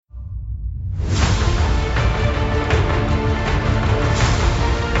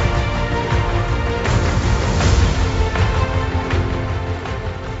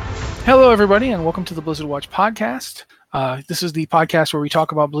everybody, and welcome to the Blizzard Watch podcast. This is the podcast where we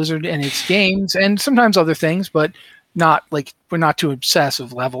talk about Blizzard and its games, and sometimes other things, but we're not to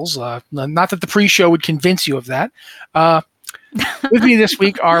obsessive levels. Not that the pre-show would convince you of that. With me this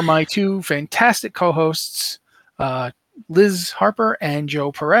week are my two fantastic co-hosts, Liz Harper and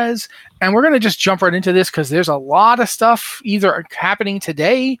Joe Perez, and we're going to just jump right into this because there's a lot of stuff either happening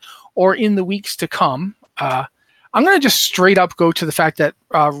today or in the weeks to come. I'm going to just straight up go to the fact that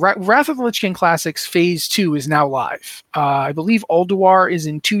Wrath of the Lich King Classics Phase 2 is now live. I believe Ulduar is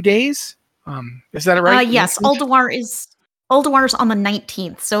in 2 days. Is that right? Yes, Ulduar is on the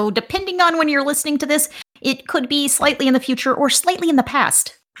 19th. So depending on when you're listening to this, it could be slightly in the future or slightly in the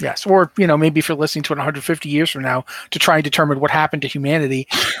past. Yes, or maybe if you're listening to it 150 years from now to try and determine what happened to humanity,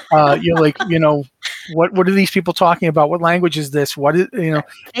 what are these people talking about? What language is this? What is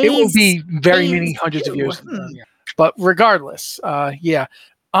it will be very many hundreds of years. But regardless,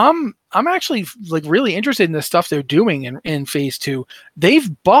 I'm actually really interested in the stuff they're doing in Phase 2.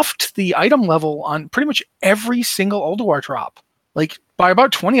 They've buffed the item level on pretty much every single Ulduar drop, by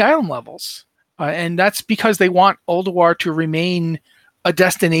about 20 item levels. And that's because they want Ulduar to remain a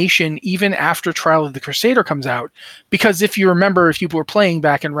destination even after Trial of the Crusader comes out. Because if you remember, if you were playing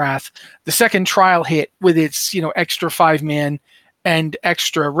back in Wrath, the second Trial hit with its extra 5-man and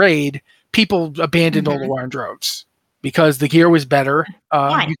extra raid, people abandoned Ulduar in droves because the gear was better.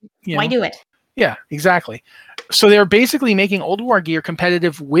 Why? Why do it? Yeah, exactly. So they're basically making Ulduar gear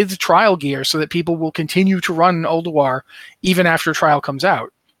competitive with Trial gear so that people will continue to run Ulduar even after Trial comes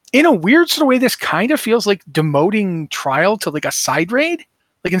out. In a weird sort of way, this kind of feels like demoting Trial to a side raid.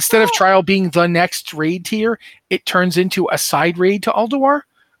 Instead of Trial being the next raid tier, it turns into a side raid to Ulduar.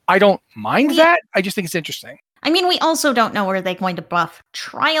 I don't mind that. I just think it's interesting. I mean, we also don't know where they're going to buff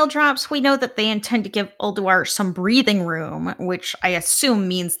Trial drops. We know that they intend to give Ulduar some breathing room, which I assume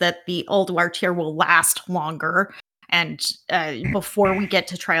means that the Ulduar tier will last longer and before we get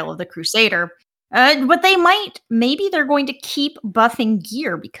to Trial of the Crusader. But maybe they're going to keep buffing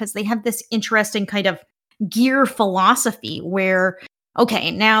gear because they have this interesting kind of gear philosophy where,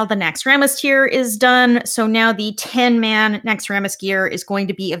 okay, now the Naxxramas tier is done, so now the 10-man Naxxramas gear is going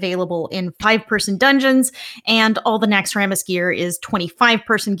to be available in 5-person dungeons, and all the Naxxramas gear is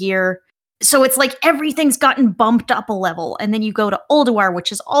 25-person gear. So it's like everything's gotten bumped up a level, and then you go to Ulduar, which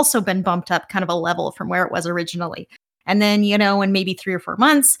has also been bumped up kind of a level from where it was originally. And then, in maybe 3 or 4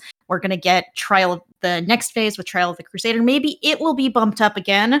 months, we're going to get the next phase with Trial of the Crusader. Maybe it will be bumped up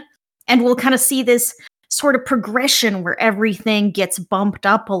again, and we'll kind of see this sort of progression where everything gets bumped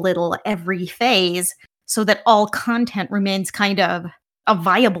up a little every phase so that all content remains kind of a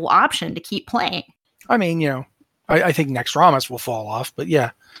viable option to keep playing. I mean, I think Naxxramas will fall off, but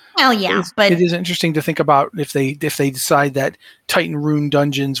yeah. Well, yeah, but it is interesting to think about if they decide that Titan Rune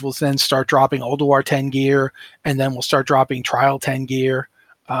dungeons will then start dropping Ulduar 10 gear, and then we'll start dropping Trial 10 gear.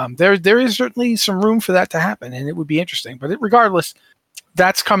 There is certainly some room for that to happen, and it would be interesting. But regardless,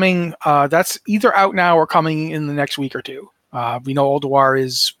 that's coming. That's either out now or coming in the next week or two. We know Ulduar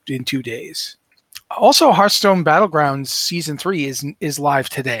is in 2 days. Also, Hearthstone Battlegrounds Season 3 is live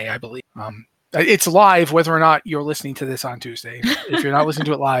today, I believe. It's live whether or not you're listening to this on Tuesday. If you're not listening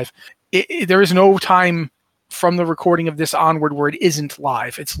to it live, there is no time from the recording of this onward where it isn't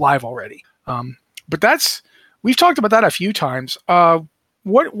live. It's live already. But we've talked about that a few times.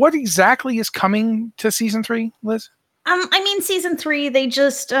 What exactly is coming to Season 3, Liz? Season 3, they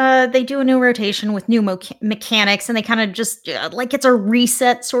just they do a new rotation with new mechanics, and they kind of just it's a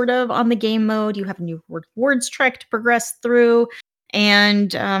reset sort of on the game mode. You have a new rewards track to progress through.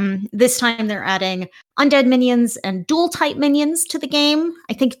 And this time they're adding undead minions and dual type minions to the game.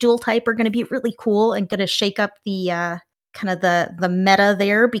 I think dual type are going to be really cool and going to shake up the kind of the meta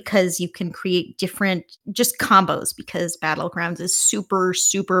there because you can create different just combos because Battlegrounds is super,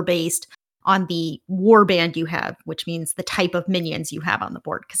 super based on the warband you have, which means the type of minions you have on the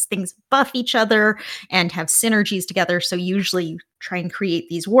board because things buff each other and have synergies together. So usually you try and create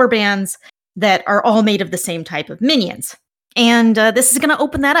these warbands that are all made of the same type of minions. And this is going to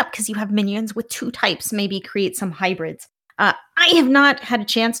open that up because you have minions with 2 types, maybe create some hybrids. I have not had a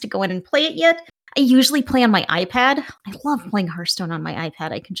chance to go in and play it yet. I usually play on my iPad. I love playing Hearthstone on my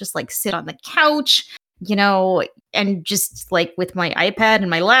iPad. I can just sit on the couch, and just with my iPad in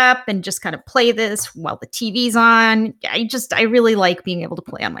my lap and just kind of play this while the TV's on. I really like being able to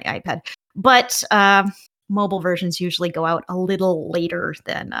play on my iPad. But mobile versions usually go out a little later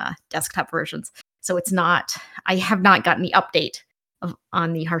than desktop versions. So I have not gotten the update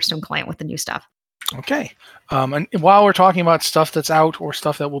on the Hearthstone client with the new stuff. Okay. And while we're talking about stuff that's out or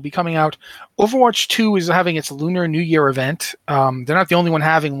stuff that will be coming out, Overwatch 2 is having its Lunar New Year event. They're not the only one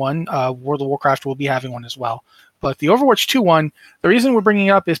having one. World of Warcraft will be having one as well. But the Overwatch 2 one, the reason we're bringing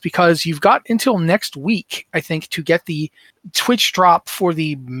it up is because you've got until next week, I think, to get the Twitch drop for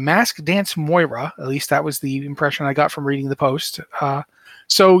the Mask Dance Moira. At least that was the impression I got from reading the post.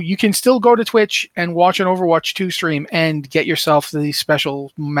 So you can still go to Twitch and watch an Overwatch 2 stream and get yourself the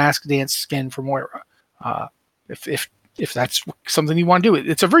special Mask Dance skin for Moira. If that's something you want to do.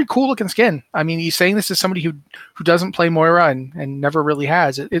 It's a very cool looking skin. I mean, he's saying this is somebody who doesn't play Moira and never really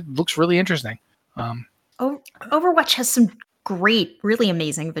has. It looks really interesting. Overwatch has some great, really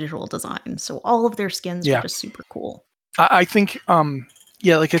amazing visual design. So all of their skins are just super cool. I think,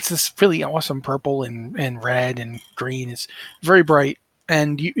 like it's this really awesome purple and red and green. It's very bright.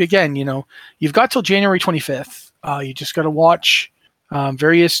 And you've got till January 25th. You just got to watch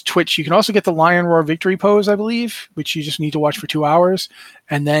various Twitch. You can also get the Lion Roar victory pose, I believe, which you just need to watch for 2 hours.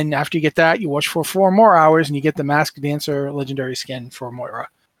 And then after you get that, you watch for 4 more hours and you get the Masked Dancer legendary skin for Moira.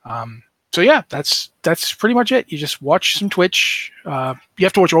 So yeah, that's pretty much it. You just watch some Twitch. You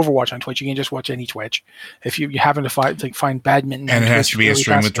have to watch Overwatch on Twitch. You can't just watch any Twitch. If you happen to find badminton, and it has to be a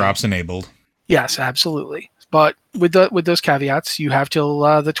stream with drops enabled. Yes, absolutely. But with those caveats, you have till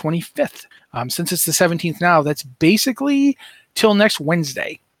the 25th. Since it's the 17th now, that's basically till next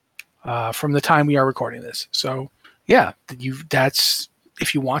Wednesday from the time we are recording this. So yeah, that's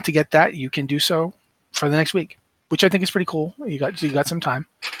if you want to get that, you can do so for the next week, which I think is pretty cool. You got some time.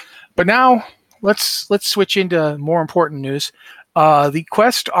 But now let's switch into more important news. The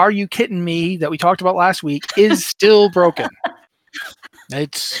Quest Are You Kidding Me that we talked about last week is still broken.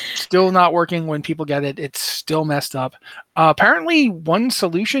 It's still not working when people get it. It's still messed up. Apparently, one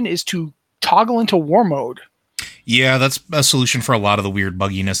solution is to toggle into war mode. Yeah, that's a solution for a lot of the weird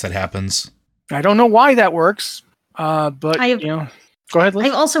bugginess that happens. I don't know why that works, but go ahead, Liz.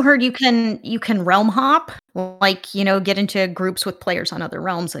 I've also heard you can realm hop, get into groups with players on other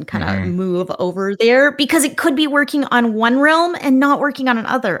realms and kind of move over there because it could be working on one realm and not working on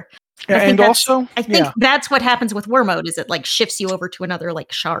another. I think that's what happens with war mode is it shifts you over to another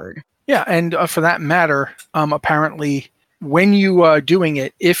shard. Yeah, and for that matter, apparently when you are doing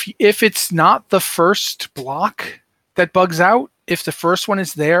it, if it's not the first block that bugs out, if the first one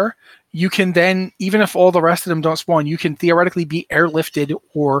is there, you can then, even if all the rest of them don't spawn, you can theoretically be airlifted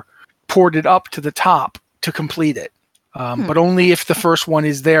or ported up to the top to complete it. But only if the first one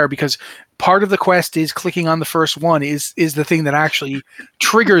is there, because part of the quest is clicking on the first one is the thing that actually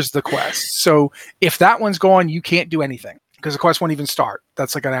triggers the quest. So if that one's gone, you can't do anything because the quest won't even start.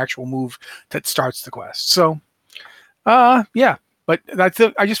 That's an actual move that starts the quest. So, yeah. But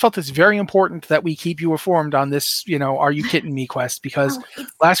I just felt it's very important that we keep you informed on this, Are You Kidding Me quest? Because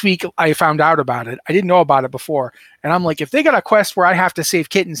last week I found out about it. I didn't know about it before. And I'm like, if they got a quest where I have to save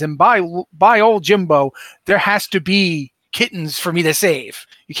kittens, and by old Jimbo, there has to be kittens for me to save.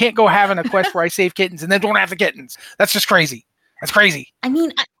 You can't go having a quest where I save kittens and then don't have the kittens. That's just crazy. That's crazy. I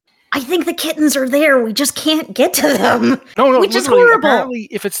mean, I think the kittens are there. We just can't get to them. No, which is horrible. Apparently,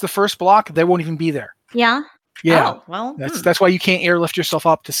 if it's the first block, they won't even be there. Yeah. Yeah, oh, well, that's why you can't airlift yourself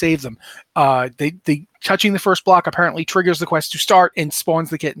up to save them. They touching the first block apparently triggers the quest to start and spawns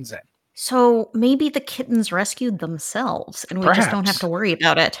the kittens in. So maybe the kittens rescued themselves, and we just don't have to worry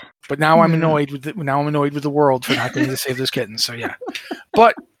about it. But now I'm annoyed with the world for not getting to save those kittens. So yeah,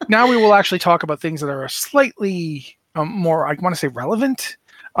 but now we will actually talk about things that are slightly more, I want to say, relevant.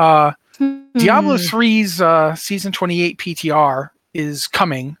 Diablo 3's season 28 PTR is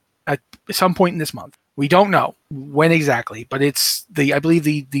coming at some point in this month. We don't know when exactly, but it's I believe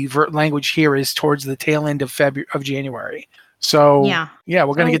the language here is towards the tail end of January. So yeah,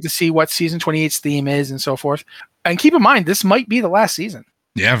 we're going to get to see what season 28's theme is and so forth. And keep in mind, this might be the last season.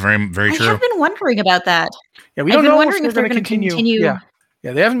 Yeah, very, very true. I have been wondering about that. Yeah, we don't know if they're going to continue. Yeah,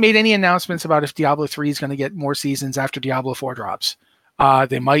 they haven't made any announcements about if Diablo 3 is going to get more seasons after Diablo 4 drops.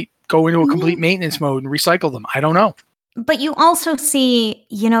 They might go into a complete maintenance mode and recycle them. I don't know. But you also see,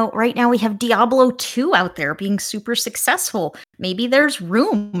 right now we have Diablo 2 out there being super successful. Maybe there's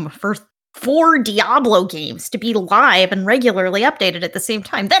room for 4 Diablo games to be live and regularly updated at the same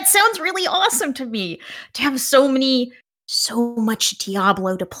time. That sounds really awesome to me, to have so much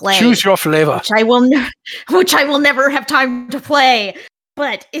Diablo to play. Choose your flavor. Which I will never have time to play.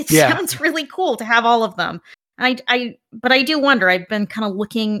 But it sounds really cool to have all of them. But I do wonder, I've been kind of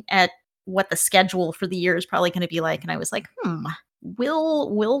looking at what the schedule for the year is probably going to be like. And I was like,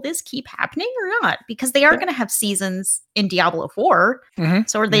 will this keep happening or not? Because they are going to have seasons in Diablo 4. Mm-hmm.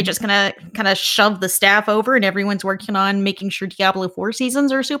 So are they just going to kind of shove the staff over and everyone's working on making sure Diablo 4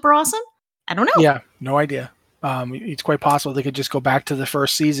 seasons are super awesome? I don't know. Yeah, no idea. It's quite possible they could just go back to the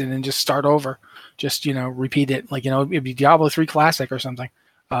first season and just start over. Just, repeat it. Like, it'd be Diablo 3 Classic or something.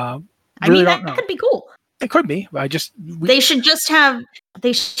 I mean, that could be cool. It could be. They should just have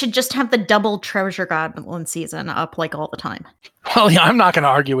the double Treasure Goblin season up like all the time. Well, yeah, I'm not going to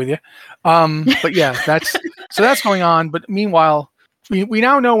argue with you. But yeah, that's going on. But meanwhile, we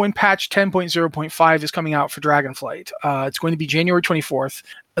now know when patch 10.0.5 is coming out for Dragonflight. It's going to be January 24th.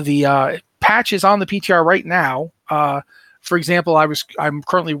 The patch is on the PTR right now. For example, I'm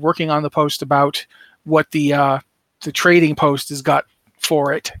currently working on the post about what the trading post has got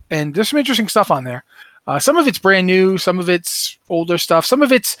for it, and there's some interesting stuff on there. Some of it's brand new, some of it's older stuff, some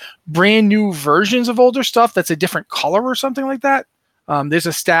of it's brand new versions of older stuff that's a different color or something like that. There's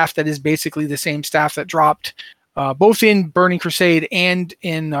a staff that is basically the same staff that dropped both in Burning Crusade and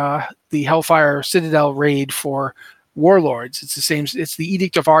in the Hellfire Citadel raid for Warlords. It's the same. It's the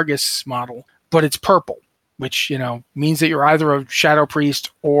Edict of Argus model, but it's purple, which means that you're either a Shadow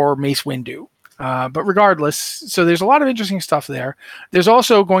Priest or Mace Windu. But regardless, so there's a lot of interesting stuff there. There's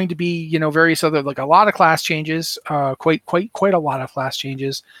also going to be, various other, like a lot of class changes, quite a lot of class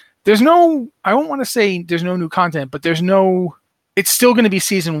changes. I won't want to say there's no new content, but it's still going to be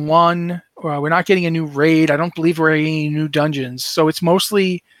season 1. We're not getting a new raid. I don't believe we're getting any new dungeons. So it's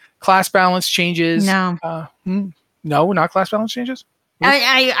mostly class balance changes. No. No, not class balance changes?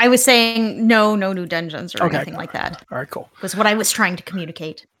 I was saying no new dungeons or anything like that. All right, cool. Was what I was trying to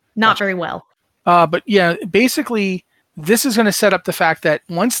communicate. Not very well. But yeah, basically, this is going to set up the fact that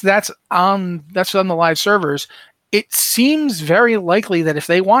once that's on the live servers, it seems very likely that if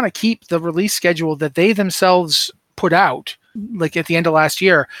they want to keep the release schedule that they themselves put out, like at the end of last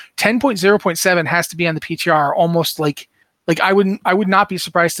year, 10.0.7 has to be on the PTR almost like I would not be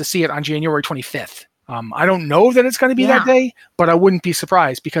surprised to see it on January 25th. I don't know that it's going to be that day, but I wouldn't be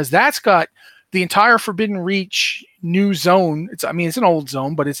surprised because that's got the entire Forbidden Reach new zone. It's an old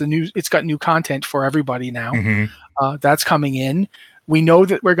zone, but it's got new content for everybody now. Mm-hmm. That's coming in. We know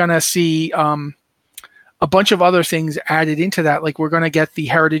that we're going to see a bunch of other things added into that. Like we're going to get the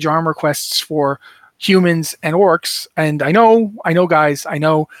Heritage Armor quests for humans and orcs. And I know guys,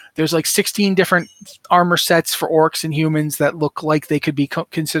 there's like 16 different armor sets for orcs and humans that look like they could be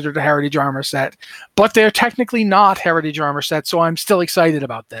considered a Heritage Armor set, but they're technically not Heritage Armor sets. So I'm still excited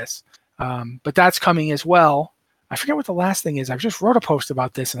about this. But that's coming as well. I forget what the last thing is. I just wrote a post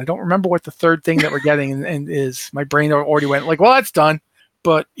about this, and I don't remember what the third thing that we're getting and is. My brain already went like, well, that's done.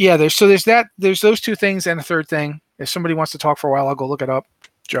 But yeah, there's that. There's those two things and a third thing. If somebody wants to talk for a while, I'll go look it up.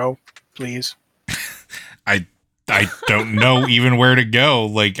 Joe, please. I don't know even where to go.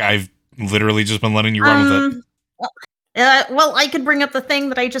 Like I've literally just been letting you run with it. Well, I could bring up the thing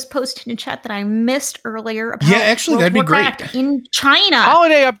that I just posted in chat that I missed earlier. About actually, that'd be great. In China,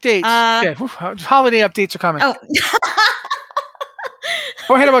 holiday updates. Holiday updates are coming. Oh,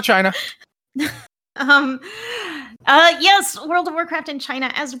 go ahead about China. Yes, World of Warcraft in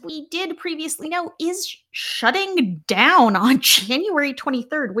China, as we did previously know, is shutting down on January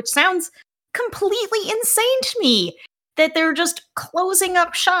 23rd, which sounds completely insane to me that they're just closing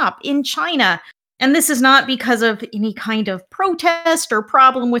up shop in China. And this is not because of any kind of protest or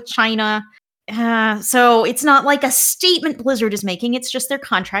problem with China. So it's not like a statement Blizzard is making. It's just their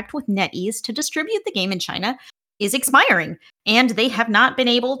contract with NetEase to distribute the game in China is expiring. And they have not been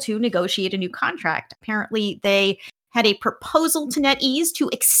able to negotiate a new contract. Apparently, they had a proposal to NetEase to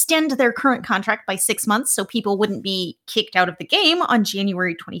extend their current contract by 6 months so people wouldn't be kicked out of the game on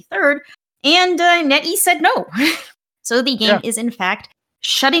January 23rd. And NetEase said no. So the game is, in fact,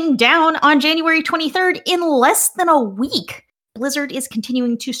 shutting down on January 23rd in less than a week. Blizzard is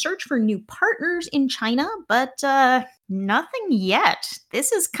continuing to search for new partners in China, but nothing yet.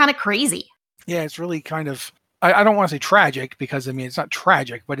 This is kind of crazy. Yeah, it's really kind of, I don't want to say tragic because, it's not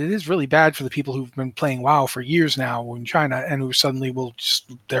tragic, but it is really bad for the people who've been playing WoW for years now in China and who suddenly will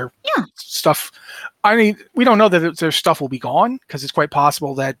just, their stuff. We don't know that their stuff will be gone because it's quite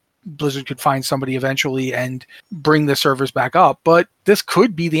possible that Blizzard could find somebody eventually and bring the servers back up, but this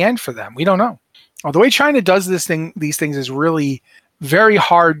could be the end for them. We don't know. The way China does these things is really very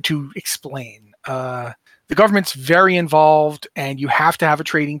hard to explain. The government's very involved, and you have to have a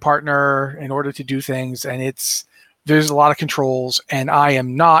trading partner in order to do things, and there's a lot of controls, and I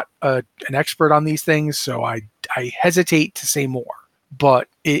am not an expert on these things, so I hesitate to say more. But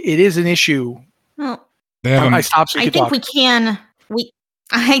it is an issue. Well, I stopped. So I think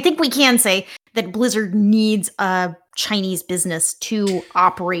I think we can say that Blizzard needs a Chinese business to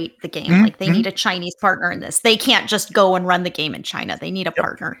operate the game. Mm-hmm. Like they need a Chinese partner in this. They can't just go and run the game in China. They need a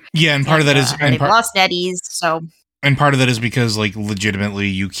partner. Yeah, and part of that is they've lost NetEase, so And part of that is because, like, legitimately,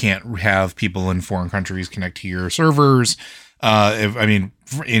 you can't have people in foreign countries connect to your servers.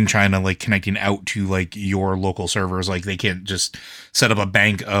 In China, like, connecting out to, like, your local servers, like, they can't just set up a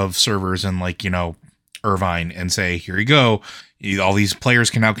bank of servers in, like, Irvine and say, here you go. All these players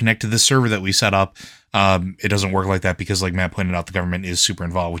can now connect to this server that we set up. It doesn't work like that because, like Matt pointed out, the government is super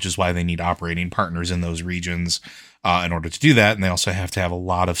involved, which is why they need operating partners in those regions in order to do that. And they also have to have a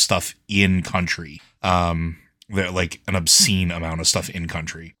lot of stuff in country. Like an obscene amount of stuff in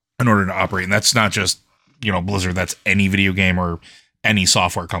country in order to operate. And that's not just, Blizzard, that's any video game or any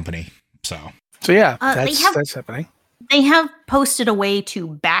software company. So yeah, that's happening. They have posted a way to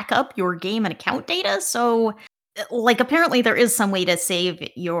back up your game and account data. So, like, apparently there is some way to save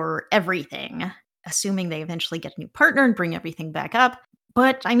your everything, assuming they eventually get a new partner and bring everything back up.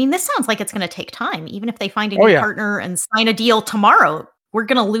 But, I mean, this sounds like it's going to take time. Even if they find a new partner and sign a deal tomorrow, we're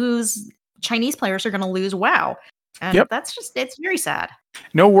going to lose... Chinese players are going to lose WoW. And that's just, it's very sad.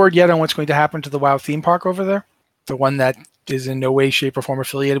 No word yet on what's going to happen to the WoW theme park over there. The one that is in no way, shape, or form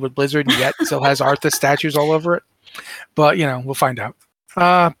affiliated with Blizzard and yet still has Arthas statues all over it. But, we'll find out.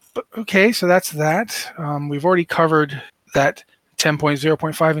 Okay, so that's that. We've already covered that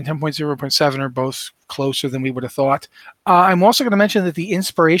 10.0.5 and 10.0.7 are both closer than we would have thought. I'm also going to mention that the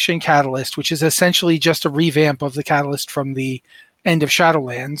Inspiration Catalyst, which is essentially just a revamp of the Catalyst from the end of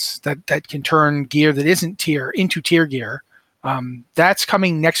Shadowlands that can turn gear that isn't tier into tier gear. That's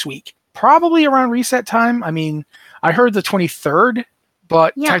coming next week, probably around reset time. I mean, I heard the 23rd,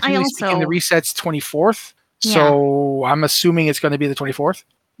 but technically speaking, the reset's 24th. Yeah. So I'm assuming it's going to be the 24th.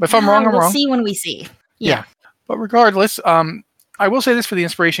 But if I'm wrong, I'm wrong. We'll see when we see. Yeah. But regardless, I will say this for the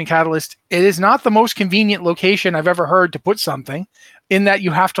Inspiration Catalyst. It is not the most convenient location I've ever heard to put something, in that you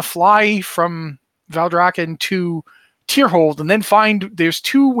have to fly from Valdrakken to Tierhold and then find there's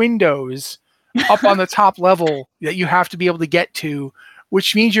 2 windows up on the top level that you have to be able to get to,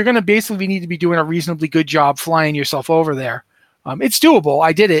 which means you're going to basically need to be doing a reasonably good job flying yourself over there. It's doable.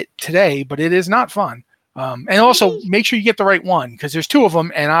 I did it today, but it is not fun. And also make sure you get the right one, because there's 2 of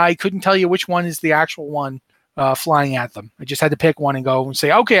them and I couldn't tell you which one is the actual one flying at them. I just had to pick one and go and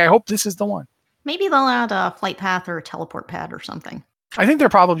say, okay, I hope this is the one. Maybe they'll add a flight path or a teleport pad or something. I think they're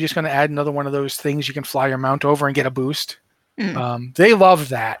probably just going to add another one of those things you can fly your mount over and get a boost. They love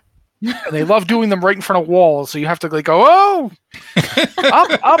that. And they love doing them right in front of walls. So you have to like go, oh,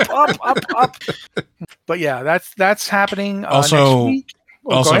 up. But yeah, that's happening also, next week.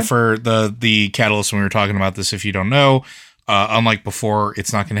 Also for the Catalyst, when we were talking about this, if you don't know, unlike before,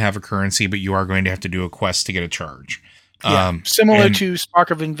 it's not going to have a currency, but you are going to have to do a quest to get a charge. Similar to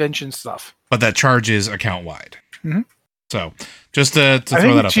Spark of Invention stuff. But that charge is account-wide. Mm-hmm. So just to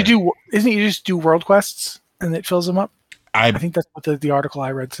throw that up there. Isn't you just do world quests and it fills them up? I think that's what the article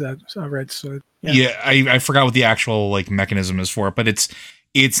I read said. I forgot what the actual like mechanism is for it, but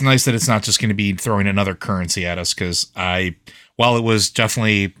it's nice that it's not just going to be throwing another currency at us, because while it was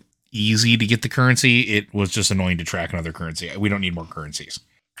definitely easy to get the currency, it was just annoying to track another currency. We don't need more currencies.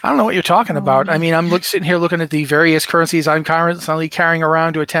 I don't know what you're talking about. I mean, I'm sitting here looking at the various currencies I'm currently carrying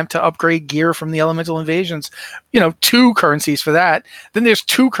around to attempt to upgrade gear from the Elemental Invasions. 2 currencies for that. Then there's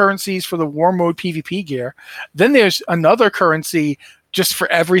 2 currencies for the War Mode PvP gear. Then there's another currency just for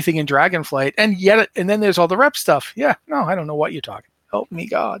everything in Dragonflight. And then there's all the rep stuff. Yeah, no, I don't know what you're talking. Help me,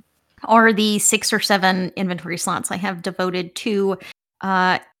 God. Or the 6 or 7 inventory slots I have devoted to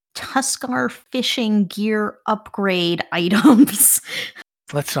Tuskar fishing gear upgrade items.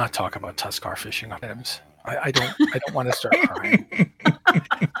 Let's not talk about Tuskar fishing items. I don't want to start crying.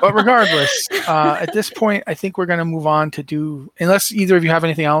 But regardless, at this point, I think we're going to move on to do, unless either of you have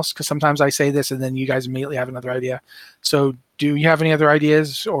anything else, because sometimes I say this and then you guys immediately have another idea. So do you have any other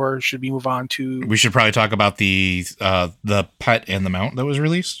ideas, or should we move on to? We should probably talk about the pet and the mount that was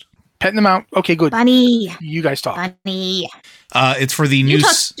released. Pet and the mount. Okay, good. Bunny. You guys talk. Bunny. It's for the new. You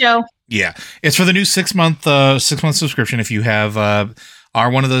talk, Joe. Yeah, it's for the new 6-month subscription. If you are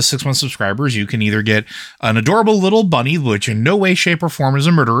one of those 6-month subscribers, you can either get an adorable little bunny, which in no way, shape, or form is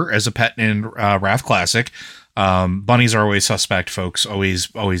a murderer, as a pet in Wrath Classic. Bunnies are always suspect, folks. Always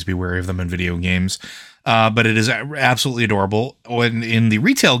be wary of them in video games. But it is absolutely adorable. When in the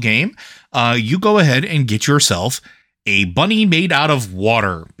retail game, you go ahead and get yourself a bunny made out of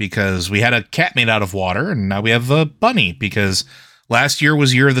water, because we had a cat made out of water, and now we have a bunny, because last year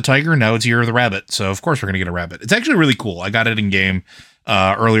was Year of the Tiger, now it's Year of the Rabbit. So of course we're going to get a rabbit. It's actually really cool. I got it in game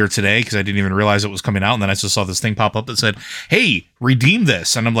earlier today because I didn't even realize it was coming out, and then I just saw this thing pop up that said, "Hey, redeem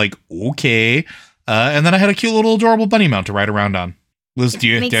this," and I'm like, okay. And then I had a cute little adorable bunny mount to ride around on. Liz, do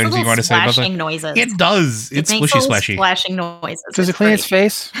you have anything you want to say about that? Noises. It does. It's squishy, splashy. Splashing noises. Does it clean its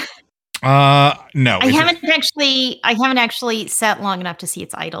face? No. I haven't actually sat long enough to see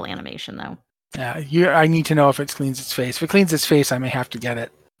its idle animation though. Yeah, I need to know if it cleans its face. If it cleans its face, I may have to get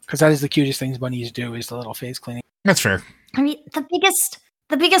it because that is the cutest things bunnies do is the little face cleaning. That's fair. I mean, the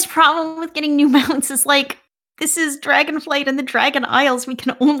biggest problem with getting new mounts is like this is Dragonflight and the Dragon Isles. We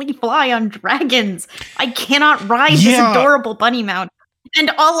can only fly on dragons. I cannot ride this adorable bunny mount. And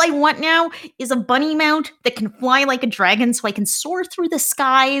all I want now is a bunny mount that can fly like a dragon so I can soar through the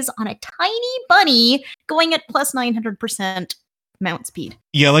skies on a tiny bunny going at plus 900% mount speed.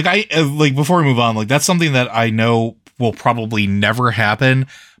 Yeah, like before we move on, like that's something that I know will probably never happen,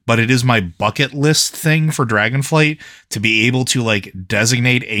 but it is my bucket list thing for Dragonflight to be able to like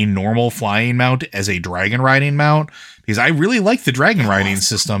designate a normal flying mount as a dragon riding mount because I really like the dragon riding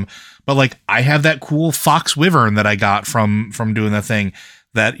system. But like I have that cool fox wyvern that I got from doing that thing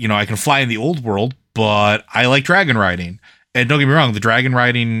that, you know, I can fly in the old world, but I like dragon riding. And don't get me wrong, the dragon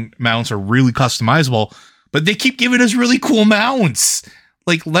riding mounts are really customizable, but they keep giving us really cool mounts.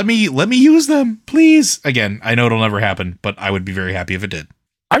 Like let me use them, please. Again, I know it'll never happen, but I would be very happy if it did.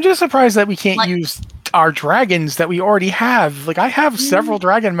 I'm just surprised that we can't use our dragons that we already have. Like I have several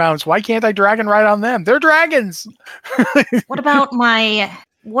dragon mounts. Why can't I dragon ride on them? They're dragons. What about my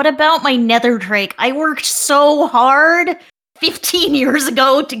Nether Drake? I worked so hard 15 years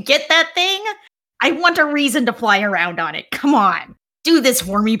ago to get that thing. I want a reason to fly around on it. Come on. Do this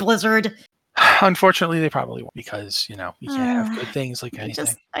for me, Blizzard. Unfortunately, they probably won't because, you know, you can't have good things like anything.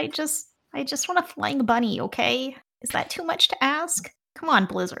 I just want a flying bunny, okay? Is that too much to ask? Come on,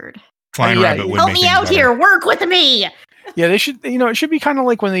 Blizzard. Flying rabbit would help me out better. Here. Work with me. Yeah, they should, you know, it should be kind of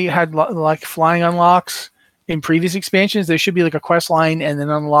like when they had like flying unlocks in previous expansions. There should be like a quest line and then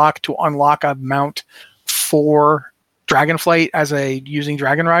unlock a mount for Dragonflight as using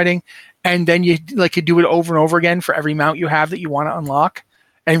dragon riding. And then you like could do it over and over again for every mount you have that you want to unlock.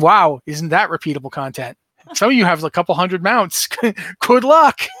 And wow, isn't that repeatable content? Some of you have a couple hundred mounts. Good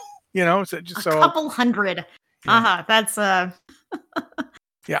luck. You know, so just a couple hundred. Yeah. That's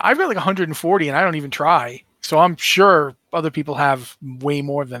yeah, I've got like 140 and I don't even try. So I'm sure other people have way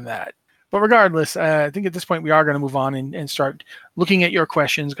more than that. But regardless, I think at this point we are going to move on and start looking at your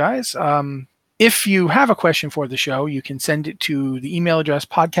questions, guys. If you have a question for the show, you can send it to the email address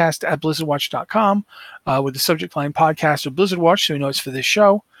podcast@blizzardwatch.com with the subject line podcast or Blizzard Watch, so we know it's for this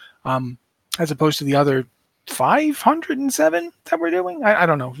show, as opposed to the other 507 that we're doing. I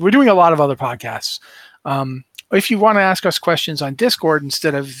don't know. We're doing a lot of other podcasts. If you want to ask us questions on Discord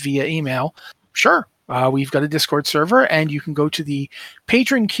instead of via email, sure. We've got a Discord server, and you can go to the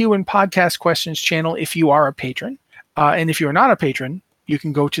Patron Q and Podcast Questions channel if you are a patron. And if you're not a patron, you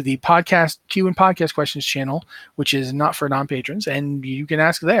can go to the Podcast Q and Podcast Questions channel, which is not for non-patrons, and you can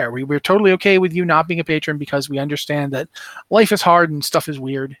ask there. We're totally okay with you not being a patron because we understand that life is hard and stuff is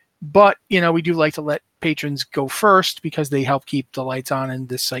weird. But, you know, we do like to let patrons go first because they help keep the lights on and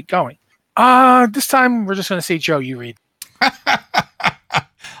this site going. This time we're just going to say, Joe, you read.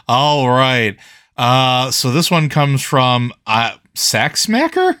 All right. So this one comes from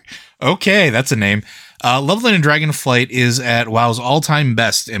Saxmacker? Okay, that's a name. Leveling in Dragonflight is at WoW's all-time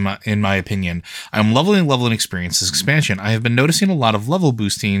best, in my opinion. I'm leveling experience this expansion. I have been noticing a lot of level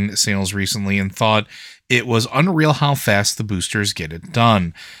boosting sales recently and thought it was unreal how fast the boosters get it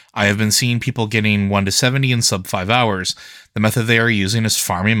done. I have been seeing people getting 1 to 70 in sub 5 hours. The method they are using is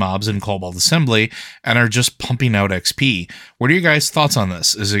farming mobs in Cobalt Assembly and are just pumping out XP. What are your guys' thoughts on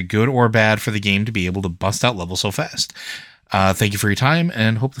this? Is it good or bad for the game to be able to bust out levels so fast? Thank you for your time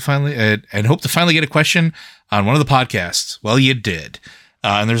and hope to finally get a question on one of the podcasts. Well, you did.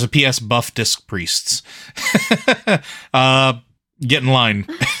 And there's a PS buff disc priests. Get in line.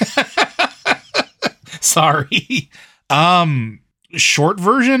 Sorry. Short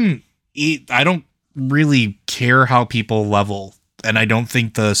version, I don't really care how people level, and I don't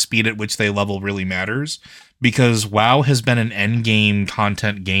think the speed at which they level really matters because WoW has been an end game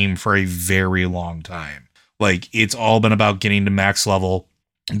content game for a very long time. Like, it's all been about getting to max level,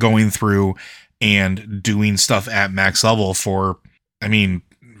 going through and doing stuff at max level for, I mean,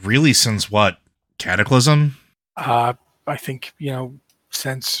 really since what? Cataclysm? I think,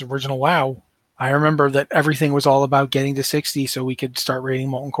 since original WoW. I remember that everything was all about getting to 60 so we could start raiding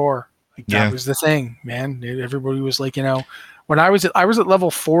Molten Core. Like, that was the thing, man. Everybody was like, when I was at level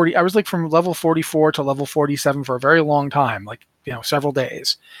 40, I was like from level 44 to level 47 for a very long time, like, several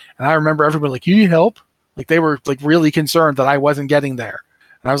days. And I remember everybody like, you need help? Like, they were like really concerned that I wasn't getting there.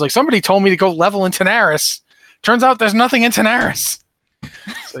 And I was like, somebody told me to go level in Tanaris. Turns out there's nothing in Tanaris.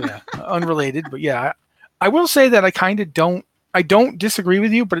 So yeah, unrelated, but yeah, I will say that I don't disagree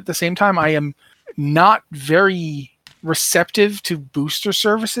with you, but at the same time, I am not very receptive to booster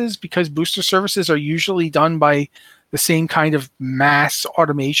services, because booster services are usually done by the same kind of mass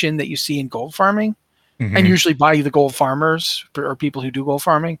automation that you see in gold farming, and usually by the gold farmers or people who do gold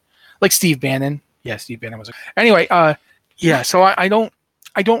farming, like Steve Bannon. Yeah, Steve Bannon was. Anyway, yeah. So I don't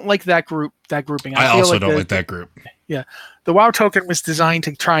like that grouping. I also don't like that group. Yeah, the WoW token was designed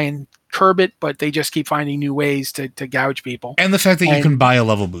to try and curb it, but they just keep finding new ways to gouge people. And the fact that you can buy a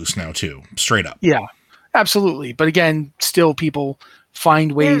level boost now too, straight up. Yeah, absolutely. But again, still people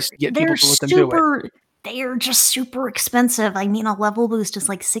find ways to get people to let them do it. They are just super expensive. I mean, a level boost is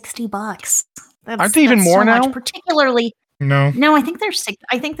like $60. Aren't they even more now? Particularly. No, I think they're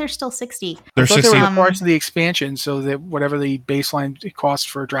still 60. They're 60. They were parts of the expansion, so that whatever the baseline cost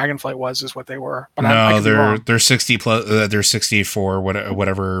for Dragonflight was is what they were. But no, they're 60 plus. They're 60 for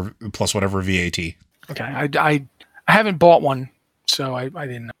whatever plus whatever VAT. Okay, I haven't bought one, so I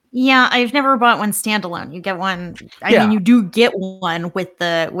didn't know. Yeah, I've never bought one standalone. You get one. I mean, you do get one with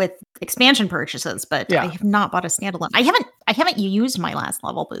expansion purchases, but I have not bought a standalone. I haven't used my last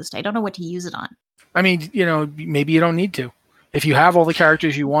level boost. I don't know what to use it on. I mean, maybe you don't need to. If you have all the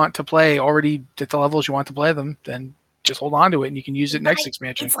characters you want to play already at the levels you want to play them, then just hold on to it and you can use it next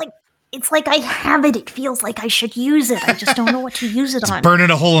expansion. It's like I have it. It feels like I should use it. I just don't know what to use it on. Burning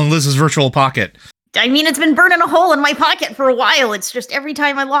a hole in Liz's virtual pocket. I mean, it's been burning a hole in my pocket for a while. It's just every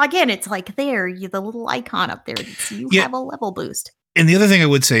time I log in, it's like the little icon up there. You have a level boost. And the other thing I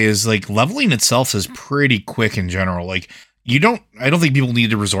would say is like leveling itself is pretty quick in general. Like I don't think people need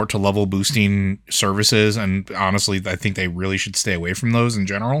to resort to level boosting services. And honestly, I think they really should stay away from those in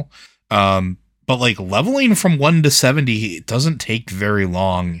general. But like leveling from 1 to 70, it doesn't take very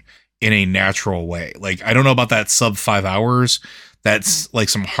long in a natural way. Like, I don't know about that sub 5 hours. That's like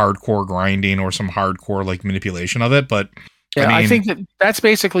some hardcore grinding or some hardcore like manipulation of it. But yeah, I think that's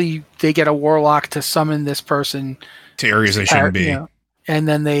basically they get a warlock to summon this person to areas they shouldn't be, and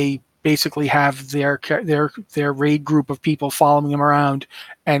then they basically have their raid group of people following him around.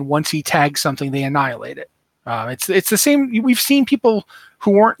 And once he tags something, they annihilate it. It's the same. We've seen people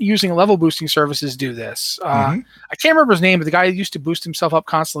who weren't using level boosting services do this. I can't remember his name, but the guy who used to boost himself up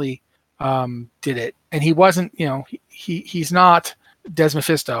constantly did it, and he wasn't. He's not Des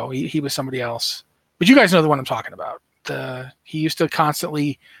Mephisto. He was somebody else. But you guys know the one I'm talking about. He used to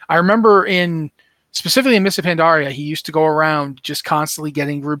constantly. I remember specifically in Mists of Pandaria, he used to go around just constantly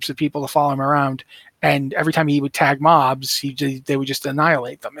getting groups of people to follow him around, and every time he would tag mobs, they would just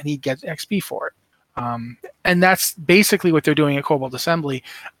annihilate them, and he'd get XP for it. And that's basically what they're doing at Cobalt Assembly.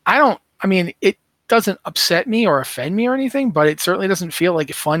 It doesn't upset me or offend me or anything, but it certainly doesn't feel like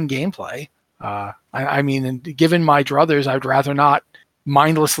a fun gameplay. And given my druthers, I'd rather not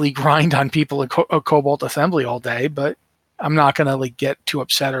mindlessly grind on people at Cobalt Assembly all day, but I'm not going to get too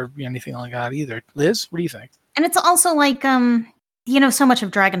upset or anything like that either. Liz, what do you think? And it's also like, so much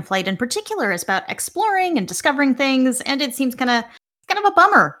of Dragonflight in particular is about exploring and discovering things. And it seems kind of a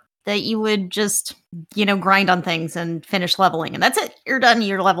bummer that you would just, grind on things and finish leveling. And that's it. You're done.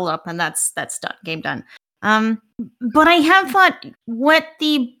 You're leveled up and that's done. Game done. But I have thought what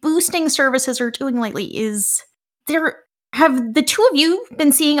the boosting services are doing lately is have the two of you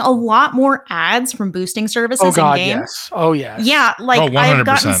been seeing a lot more ads from boosting services in game? Yes. Oh, yes. Yeah, I've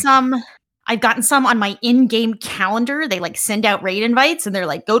 100%. gotten some on my in-game calendar. They send out raid invites and they're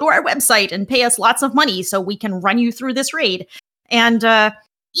like, go to our website and pay us lots of money so we can run you through this raid. And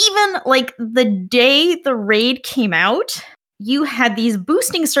even the day the raid came out, you had these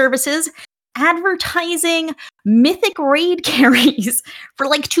boosting services advertising mythic raid carries for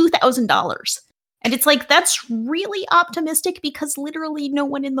 $2,000. And it's that's really optimistic because literally no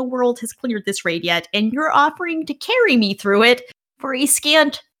one in the world has cleared this raid yet. And you're offering to carry me through it for a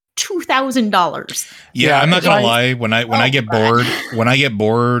scant $2,000. Yeah, I'm not gonna lie. When I get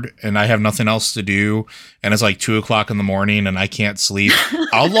bored and I have nothing else to do, and it's 2:00 in the morning and I can't sleep,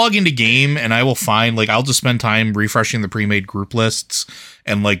 I'll log into game and I will find I'll just spend time refreshing the pre-made group lists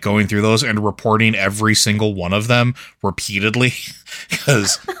and going through those and reporting every single one of them repeatedly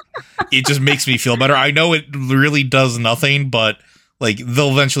because it just makes me feel better. I know it really does nothing, but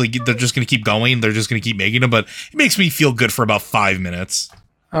they'll eventually they're just gonna keep going. They're just gonna keep making them, but it makes me feel good for about 5 minutes.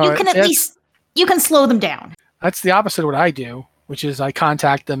 You can at least slow them down. That's the opposite of what I do, which is I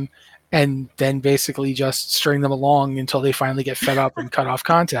contact them and then basically just string them along until they finally get fed up and cut off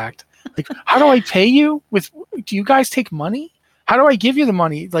contact. How do I pay you? Do you guys take money? How do I give you the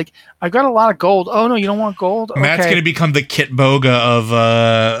money? Like, I've got a lot of gold. Oh no, you don't want gold? Okay. Matt's going to become the Kitboga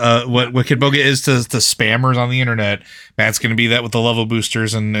of what Kitboga is to spammers on the internet. Matt's going to be that with the level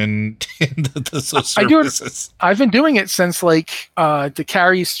boosters and the services. I've been doing it since like the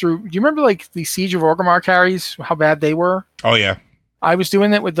carries through. Do you remember like the Siege of Orgrimmar carries? How bad they were? Oh yeah, I was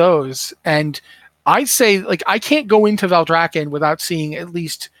doing it with those, and I'd say like I can't go into Valdrakken without seeing at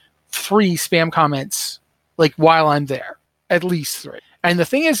least 3 spam comments like while I'm there. At least 3. And the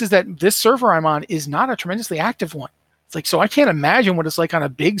thing is that this server I'm on is not a tremendously active one. It's like, so I can't imagine what it's like on a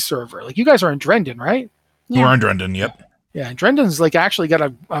big server. Like, you guys are in Drendon, right? Yeah. We're on Drendon, yep. Yeah, and Drendon's like actually got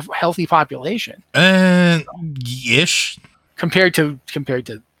a healthy population. Ish. Compared to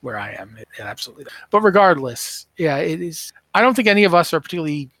where I am, it absolutely. But regardless, yeah, it is. I don't think any of us are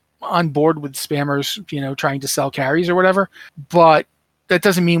particularly on board with spammers, trying to sell carries or whatever. But that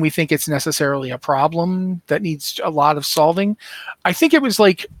doesn't mean we think it's necessarily a problem that needs a lot of solving. I think it was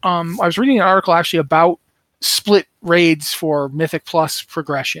like, I was reading an article actually about split raids for Mythic Plus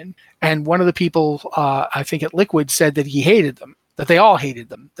progression. And one of the people, I think at Liquid, said that he hated them, that they all hated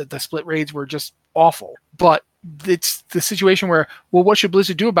them, that the split raids were just awful. But it's the situation where, well, what should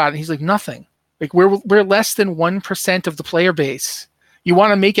Blizzard do about it? And he's like, nothing. Like, we're less than 1% of the player base. You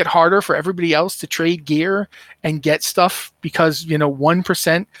want to make it harder for everybody else to trade gear and get stuff because,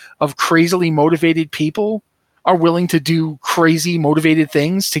 1% of crazily motivated people are willing to do crazy motivated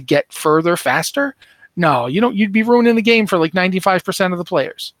things to get further faster? No, you'd be ruining the game for like 95% of the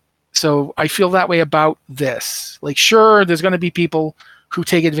players. So I feel that way about this. Like, sure, there's going to be people who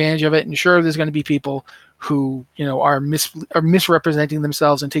take advantage of it, and sure, there's going to be people who, are misrepresenting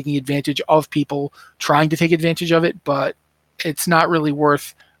themselves and taking advantage of people trying to take advantage of it, but it's not really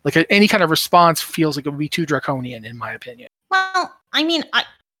worth, like, any kind of response feels like it would be too draconian, in my opinion. Well, I mean,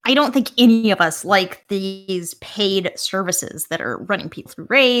 I don't think any of us like these paid services that are running people through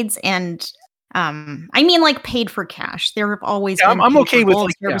raids, and I mean, like, paid for cash. There have always been I'm okay with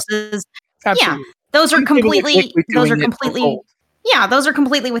like, services. Yeah, those are completely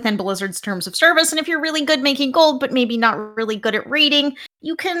within Blizzard's terms of service. And if you're really good making gold, but maybe not really good at raiding,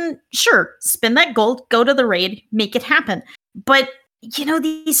 you can spend that gold, go to the raid, make it happen. But,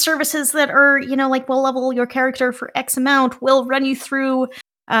 these services that are, like, we'll level your character for X amount, we'll run you through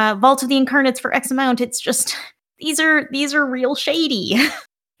Vault of the Incarnates for X amount. It's just, these are real shady.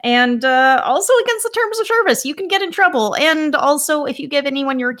 And also against the terms of service, you can get in trouble. And also, if you give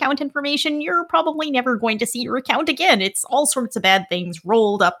anyone your account information, you're probably never going to see your account again. It's all sorts of bad things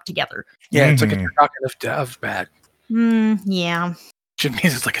rolled up together. Yeah, it's like a turducken of bad. Yeah. Which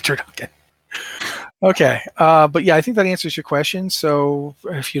means it's like a turducken. Okay, but yeah, I think that answers your question. So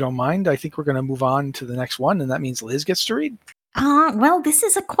if you don't mind, I think we're going to move on to the next one, and that means Liz gets to read. Well, this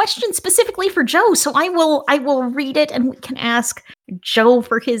is a question specifically for Joe, so I will read it, and we can ask Joe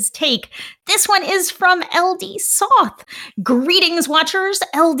for his take. This one is from LD Soth. Greetings, watchers.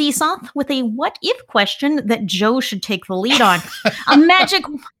 LD Soth with a what-if question that Joe should take the lead on.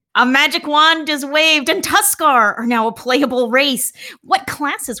 A magic wand is waved, and Tuskar are now a playable race. What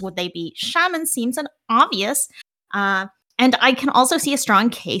classes would they be? Shaman seems an obvious. And I can also see a strong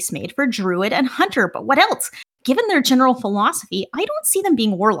case made for Druid and Hunter, but what else? Given their general philosophy, I don't see them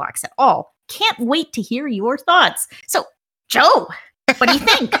being warlocks at all. Can't wait to hear your thoughts. So, Joe, what do you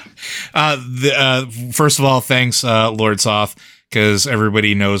think? First of all, thanks, Lord Soth, because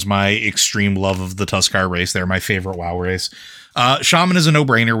everybody knows my extreme love of the Tuskar race. They're my favorite WoW race. Shaman is a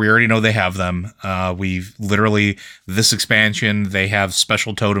no-brainer. We already know they have them. We've literally, this expansion, they have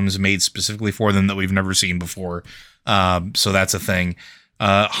special totems made specifically for them that we've never seen before. So that's a thing.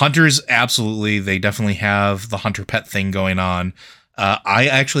 Hunters, absolutely. They definitely have the hunter pet thing going on. I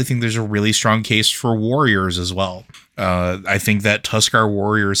actually think there's a really strong case for warriors as well. I think that Tuskar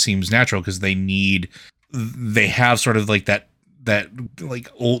warrior seems natural because they have sort of like that like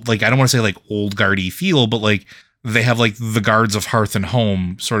old, like, I don't want to say like old guardy feel, but like they have like the guards of Hearth and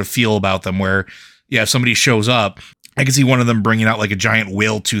Home sort of feel about them where, yeah, if somebody shows up, I can see one of them bringing out like a giant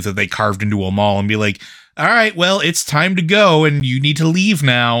whale tooth that they carved into a maul and be like, all right, well, it's time to go and you need to leave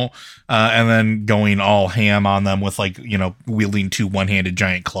now. And then going all ham on them with like, wielding 2 one-handed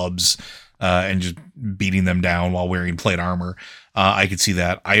giant clubs and just beating them down while wearing plate armor. I could see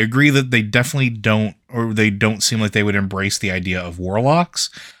that. I agree that they definitely don't seem like they would embrace the idea of warlocks.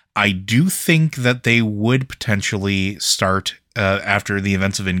 I do think that they would potentially start after the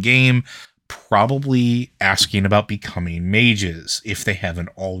events of in-game, probably asking about becoming mages if they haven't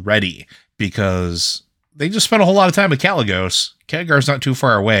already, because they just spent a whole lot of time with Kalecgos. Khadgar's not too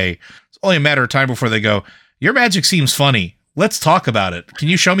far away. It's only a matter of time before they go, your magic seems funny. Let's talk about it. Can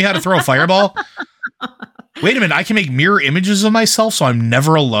you show me how to throw a fireball? Wait a minute, I can make mirror images of myself so I'm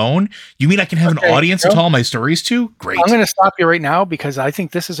never alone? You mean I can have an audience to tell my stories to? Great. I'm going to stop you right now because I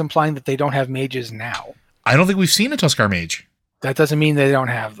think this is implying that they don't have mages now. I don't think we've seen a Tuskar mage. That doesn't mean they don't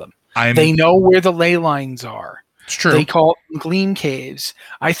have them. They know where the ley lines are. It's true. They call them gleam caves.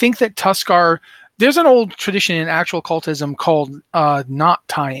 I think that Tuskar, there's an old tradition in actual cultism called knot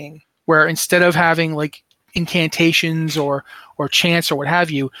tying, where instead of having like incantations or chants or what have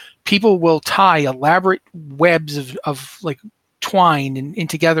you, people will tie elaborate webs of like twine in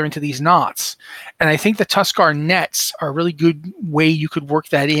together into these knots. And I think the Tuskar nets are a really good way you could work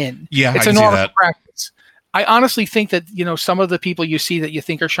that in. Yeah, it's I a can see normal that. practice. I honestly think that, some of the people you see that you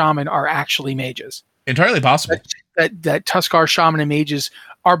think are shaman are actually mages. Entirely possible. That Tuskar shaman and mages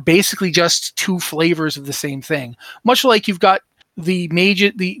are basically just two flavors of the same thing. Much like you've got the mage,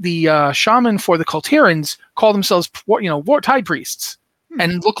 the shaman for the Kultirans call themselves, tide priests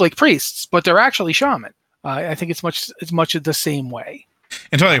and look like priests, but they're actually shaman. I think it's much of the same way.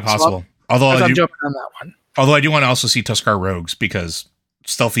 Entirely possible. I'm jumping on that one. Although I do want to also see Tuskar rogues because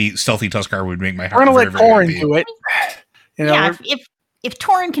stealthy Tuskar would make my heart. We're gonna let Torin do it. If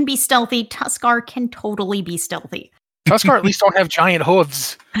Torin can be stealthy, Tuskar can totally be stealthy. Tuskar at least don't have giant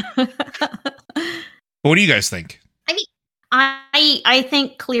hooves. What do you guys think? I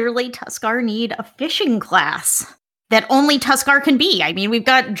think clearly Tuskar need a fishing class that only Tuskar can be. I mean, we've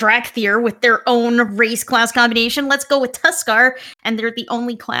got Drakthir with their own race class combination. Let's go with Tuskar, and they're the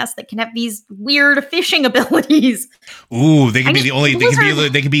only class that can have these weird fishing abilities. Ooh, they could be the only.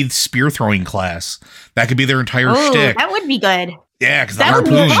 They could be the spear throwing class. That could be their entire shtick. That would be good. Yeah, because the that would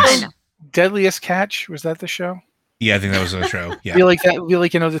be harpoons. fun. Deadliest Catch, was that the show? Yeah, I think that was the show. Yeah, feel like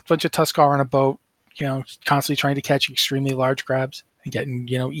this bunch of Tuskar on a boat, constantly trying to catch extremely large crabs and getting,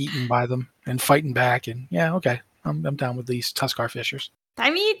 eaten by them and fighting back. And yeah, okay, I'm down with these Tuskar fishers. I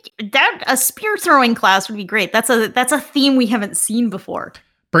mean, that a spear throwing class would be great. That's a theme we haven't seen before.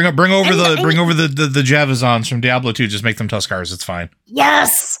 Bring over the Javazons from Diablo 2. Just make them Tuskars. It's fine.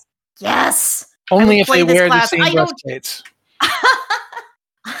 Yes. Only if they wear the same breastplates.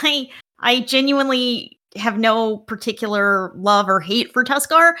 I genuinely have no particular love or hate for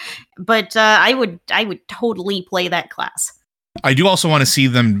Tuskar, but I would totally play that class. I do also want to see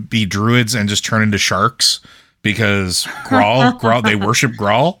them be druids and just turn into sharks because Grawl, they worship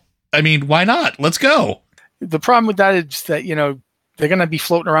Grawl. I mean, why not? Let's go. The problem with that is that, they're going to be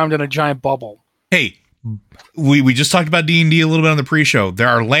floating around in a giant bubble. Hey, we just talked about D&D a little bit on the pre-show. There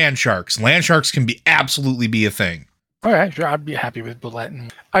are land sharks. Land sharks can absolutely be a thing. All right, sure. I'd be happy with Bullet.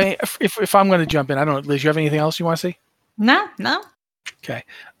 If I'm going to jump in, I don't know, Liz, you have anything else you want to see? No. Okay.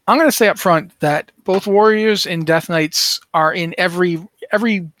 I'm going to say up front that both Warriors and Death Knights are in every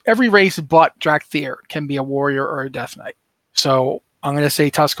race but Drakthir can be a Warrior or a Death Knight. So I'm going to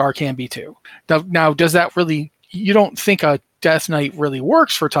say Tuskar can be too. Now, does that really... You don't think a Death Knight really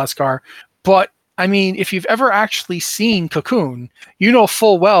works for Tuskar, but I mean, if you've ever actually seen Cocoon, you know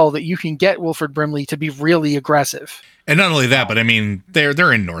full well that you can get Wilford Brimley to be really aggressive. And not only that, but I mean, they're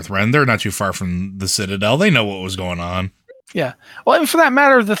in Northrend. They're not too far from the Citadel. They know what was going on. Yeah. Well, and for that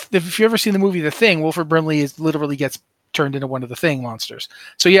matter, if you ever seen the movie The Thing, Wilford Brimley literally gets turned into one of the Thing monsters.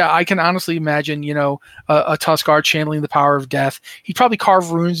 So yeah, I can honestly imagine, a Tuskar channeling the power of death. He'd probably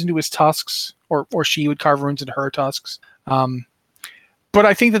carve runes into his tusks, or she would carve runes into her tusks. But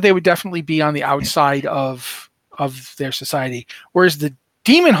I think that they would definitely be on the outside of their society. Whereas the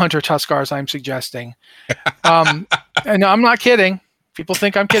Demon Hunter Tuskars I'm suggesting, and I'm not kidding. People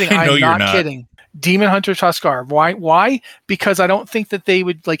think I'm kidding. I'm not kidding. Demon Hunter Tuskar. Why? Because I don't think that they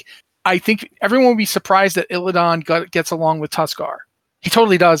would I think everyone would be surprised that Illidan gets along with Tuskar. He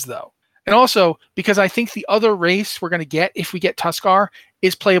totally does, though. And also because I think the other race we're going to get if we get Tuskar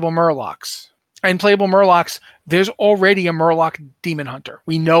is playable Murlocs. And playable Murlocs, there's already a Murloc Demon Hunter.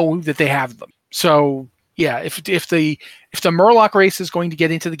 We know that they have them. So yeah, if the Murloc race is going to get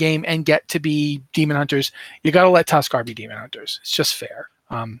into the game and get to be Demon Hunters, you got to let Tuskar be Demon Hunters. It's just fair.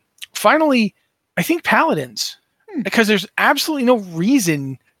 Finally, I think Paladins, because there's absolutely no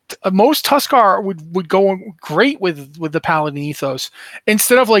reason. Most Tuskar would go great with the Paladin ethos.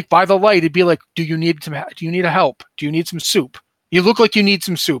 Instead of by the light, it'd be like, do you need a help? Do you need some soup? You look like you need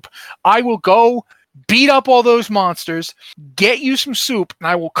some soup. I will go beat up all those monsters, get you some soup, and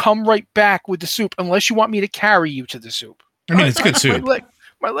I will come right back with the soup unless you want me to carry you to the soup. I mean, it's good soup.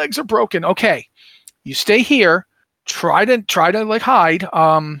 My legs are broken. Okay. You stay here. Try to hide.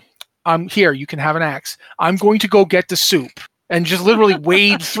 I'm here. You can have an axe. I'm going to go get the soup. And just literally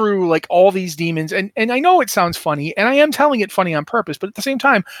wade through all these demons. And I know it sounds funny, and I am telling it funny on purpose, but at the same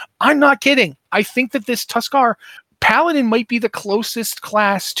time, I'm not kidding. I think that this Tuskar Paladin might be the closest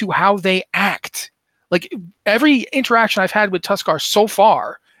class to how they act. Like every interaction I've had with Tuskar so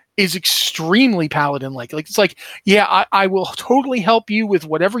far is extremely paladin-like. Like it's like, yeah, I will totally help you with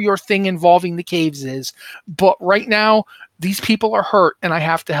whatever your thing involving the caves is, but right now these people are hurt and I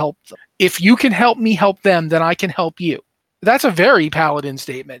have to help them. If you can help me help them, then I can help you. That's a very paladin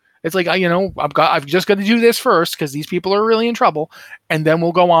statement. It's like, I've just got to do this first because these people are really in trouble, and then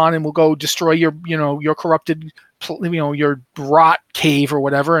we'll go on and we'll go destroy your corrupted, your rot cave or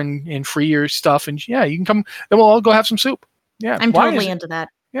whatever, and free your stuff. And yeah, you can come. Then we'll all go have some soup. Yeah, I'm totally into that.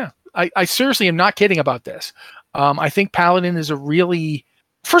 Yeah, I seriously am not kidding about this. I think Paladin is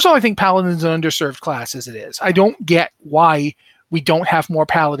first of all, I think Paladin is an underserved class as it is. I don't get why we don't have more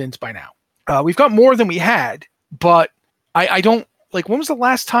Paladins by now. We've got more than we had, but I don't, like, when was the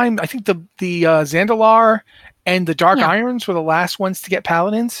last time? I think the Zandalar and the Dark Irons were the last ones to get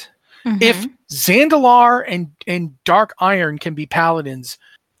Paladins. Mm-hmm. If Zandalar and Dark Iron can be Paladins,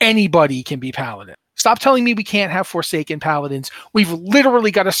 anybody can be Paladin. Stop telling me we can't have Forsaken Paladins. We've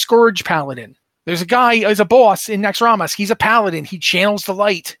literally got a Scourge Paladin. There's a guy, as a boss in Naxxramas. He's a Paladin. He channels the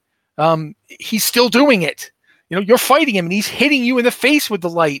light. He's still doing it. You're fighting him and he's hitting you in the face with the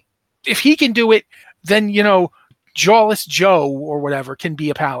light. If he can do it, then, Jawless Joe or whatever can be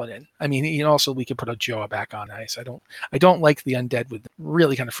a Paladin. I mean, also we can put a Joa back on ice. I don't like the undead with them.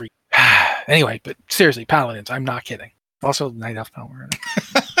 Really kind of freak. Anyway, but seriously, Paladins, I'm not kidding. Also, Night Elf power.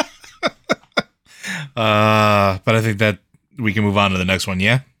 But I think that we can move on to the next one,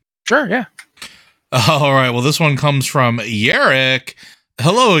 yeah? Sure, yeah. All right, well, this one comes from Yarrick.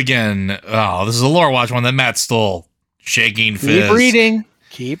 Hello again. Oh, this is a Lore Watch one that Matt stole. Shaking fist.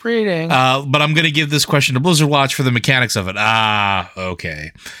 Keep reading. But I'm going to give this question to Blizzard Watch for the mechanics of it.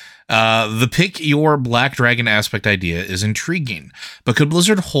 Okay. The pick your Black Dragon aspect idea is intriguing, but could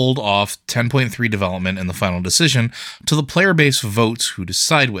Blizzard hold off 10.3 development and the final decision to the player base votes who to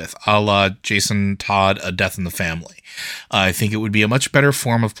side with, a la Jason Todd, A Death in the Family? I think it would be a much better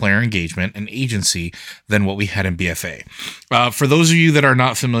form of player engagement and agency than what we had in BFA. For those of you that are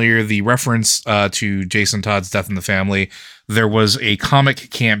not familiar, the reference to Jason Todd's Death in the Family, there was a comic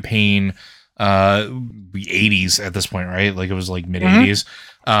campaign, the 80s at this point, right? Like it was like mid 80s,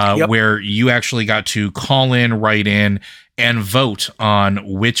 where you actually got to call in, write in, and vote on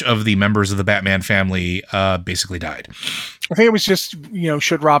which of the members of the Batman family basically died. I think it was just,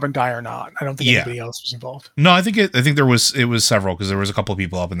 should Robin die or not? I don't think anybody else was involved. No, I think it was several, because there was a couple of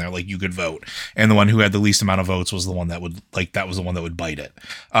people up in there, like, you could vote, and the one who had the least amount of votes was the one that would, like, that was the one that would bite it.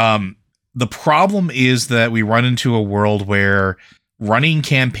 The problem is that we run into a world where running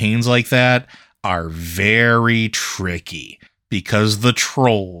campaigns like that are very tricky, because the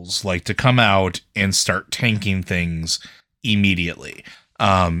trolls like to come out and start tanking things immediately.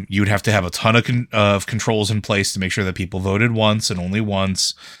 You'd have to have a ton of controls in place to make sure that people voted once and only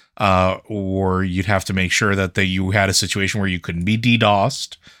once, or you'd have to make sure that you had a situation where you couldn't be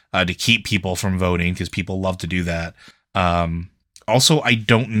DDoSed to keep people from voting, because people love to do that. Also, I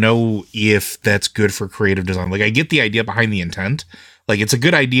don't know if that's good for creative design. Like, I get the idea behind the intent. Like, it's a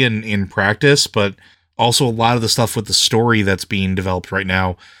good idea in practice, but also a lot of the stuff with the story that's being developed right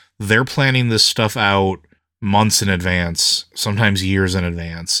now, they're planning this stuff out months in advance, sometimes years in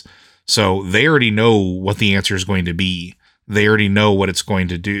advance. So they already know what the answer is going to be. They already know what it's going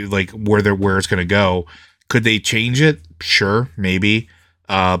to do, like where it's going to go. Could they change it? Sure, maybe.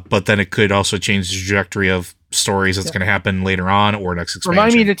 But then it could also change the trajectory of stories that's going to happen later on or next expansion.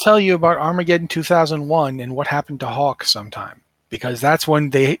 Remind me to tell you about Armageddon 2001 and what happened to Hawk sometime. Because that's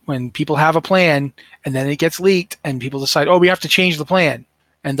when people have a plan and then it gets leaked and people decide, we have to change the plan.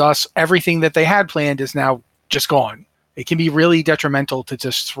 And thus everything that they had planned is now just gone. It can be really detrimental to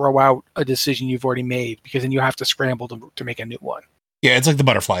just throw out a decision you've already made, because then you have to scramble to make a new one. Yeah, it's like the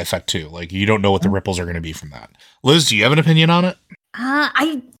butterfly effect too. Like, you don't know what the ripples are going to be from that. Liz, do you have an opinion on it?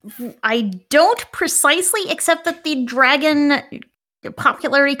 I don't precisely, except that the Dragon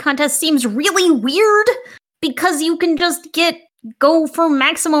popularity contest seems really weird, because you can just go for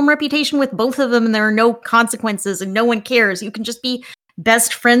maximum reputation with both of them and there are no consequences and no one cares. You can just be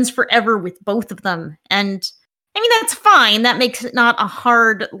best friends forever with both of them. And I mean, that's fine. That makes it not a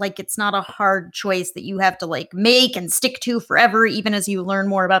hard, it's not a hard choice that you have to make and stick to forever, even as you learn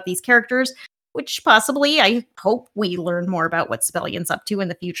more about these characters, which possibly I hope we learn more about what Spellion's up to in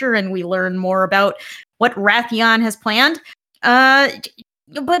the future and we learn more about what Wrathion has planned. But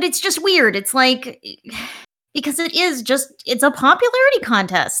it's just weird. It's because it's a popularity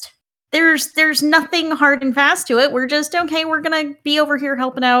contest. There's nothing hard and fast to it. We're just, okay, we're going to be over here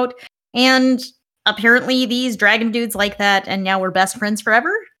helping out. And apparently these dragon dudes like that, and now we're best friends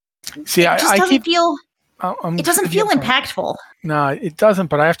forever. See, it doesn't feel impactful. No, it doesn't,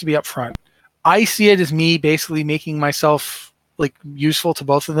 but I have to be upfront. I see it as me basically making myself like useful to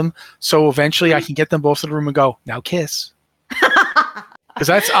both of them. So eventually I can get them both in the room and go, now kiss.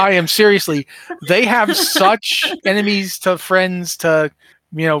 Because I am seriously, they have such enemies to friends to,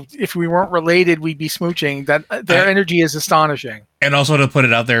 if we weren't related, we'd be smooching. That their energy is astonishing. And also to put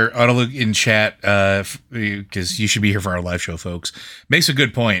it out there, auto look in chat, because you should be here for our live show, folks. Makes a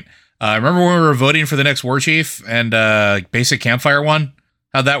good point. Remember when we were voting for the next war chief and Basic Campfire won?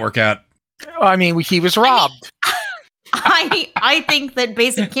 How'd that work out? I mean, he was robbed. I think that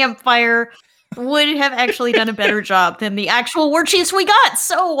Basic Campfire would have actually done a better job than the actual war chiefs we got.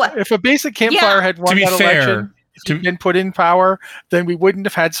 So if a Basic Campfire had won that election, if he'd been put in power, then we wouldn't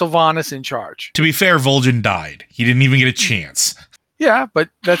have had Sylvanas in charge. To be fair, Vol'jin died. He didn't even get a chance. Yeah, but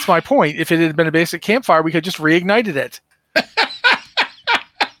that's my point. If it had been a Basic Campfire, we could just reignited it.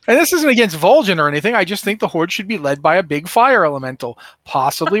 And this isn't against Vol'jin or anything. I just think the Horde should be led by a big fire elemental,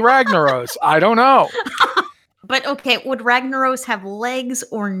 possibly Ragnaros. I don't know. But okay, would Ragnaros have legs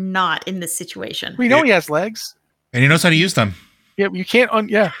or not in this situation? We know he has legs. And he knows how to use them. Yeah, you can't.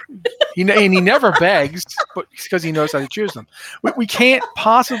 He never begs, but because he knows how to choose them. We can't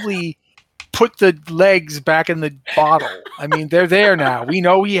possibly put the legs back in the bottle. I mean, they're there now. We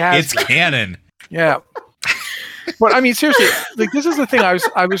know he has. It's canon. Yeah. But I mean, seriously, like this is the thing.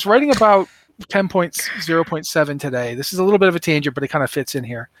 I was writing about 10.0.7 today. This is a little bit of a tangent, but it kind of fits in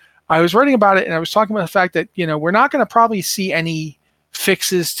here. I was writing about it, and I was talking about the fact that we're not going to probably see any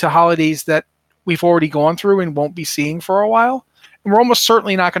fixes to holidays that we've already gone through and won't be seeing for a while. And we're almost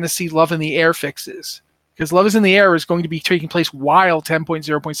certainly not going to see Love in the Air fixes, because Love is in the Air is going to be taking place while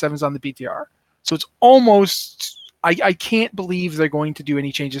 10.0.7 is on the BTR. So it's almost, I can't believe they're going to do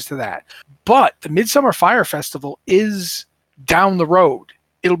any changes to that. But the Midsummer Fire Festival is down the road.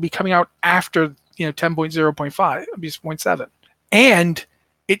 It'll be coming out after 10.0.7. And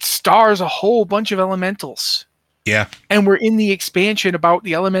it stars a whole bunch of elementals. Yeah. And we're in the expansion about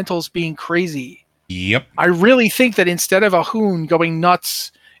the elementals being crazy. Yep. I really think that instead of a Hoon going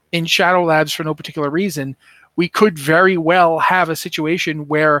nuts in Shadow Labs for no particular reason, we could very well have a situation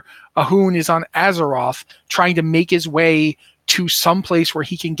where a Hoon is on Azeroth trying to make his way to some place where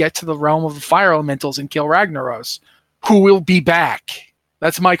he can get to the realm of the fire elementals and kill Ragnaros, who will be back.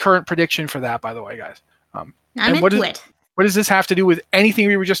 That's my current prediction for that, by the way, guys. I'm into it. What does this have to do with anything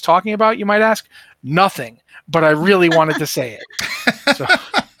we were just talking about, you might ask? Nothing. But I really wanted to say it. So.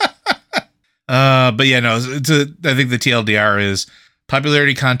 But yeah, no, I think the TLDR is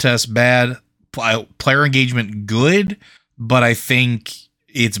popularity contest bad, player engagement good, but I think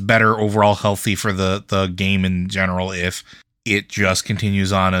it's better overall healthy for the game in general if it just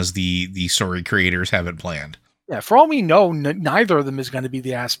continues on as the story creators have it planned. Yeah, for all we know, neither of them is going to be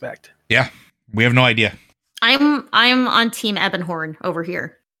the aspect. Yeah, we have no idea. I'm on Team Ebonhorn over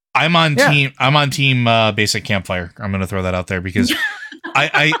here. I'm on team Basic Campfire. I'm going to throw that out there because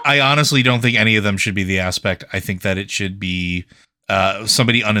I honestly don't think any of them should be the aspect. I think that it should be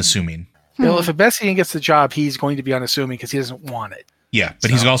somebody unassuming. Well, if Abessian gets the job, he's going to be unassuming because he doesn't want it. Yeah,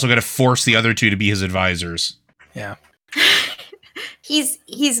 but he's also going to force the other two to be his advisors. Yeah. He's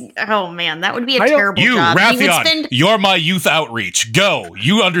oh man, that would be a terrible job. Wrathion, you're my youth outreach. Go.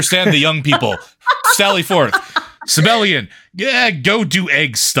 You understand the young people. Sally forth. Sibelian, yeah, go do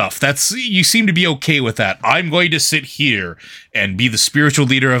egg stuff. You seem to be okay with that. I'm going to sit here and be the spiritual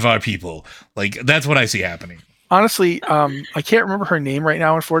leader of our people. Like, that's what I see happening. Honestly, I can't remember her name right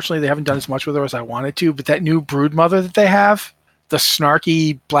now. Unfortunately, they haven't done as much with her as I wanted to, but that new broodmother that they have, the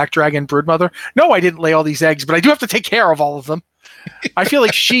snarky black dragon broodmother. No, I didn't lay all these eggs, but I do have to take care of all of them. I feel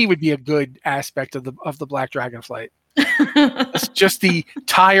like she would be a good aspect of the black dragon flight. It's just the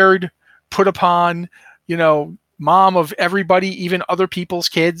tired, put upon, mom of everybody, even other people's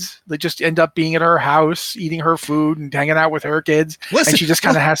kids that just end up being at her house, eating her food and hanging out with her kids. Listen, and she just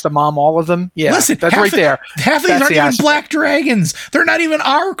kind of has to mom all of them. Yeah, listen, that's right there. Half of these aren't even black dragons. They're not even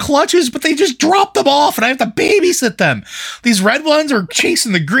our clutches, but they just drop them off and I have to babysit them. These red ones are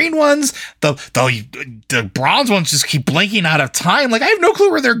chasing the green ones. The bronze ones just keep blinking out of time. Like, I have no clue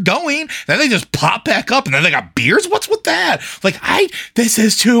where they're going. Then they just pop back up and then they got beards. What's with that? Like, this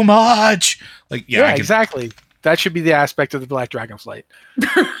is too much. Like, yeah, exactly. That should be the aspect of the Black Dragon flight.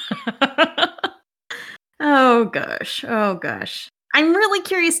 Oh, gosh. I'm really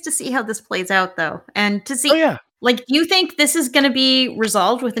curious to see how this plays out, though. And to see, do you think this is going to be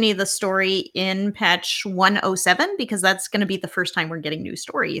resolved with any of the story in patch 107? Because that's going to be the first time we're getting new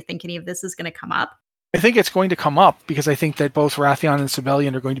story. You think any of this is going to come up? I think it's going to come up because I think that both Wrathion and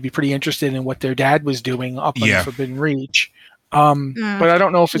Sibelian are going to be pretty interested in what their dad was doing up on the Forbidden Reach. But I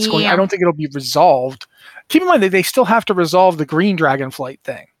don't know if it's going. I don't think it'll be resolved. Keep in mind that they still have to resolve the Green Dragon flight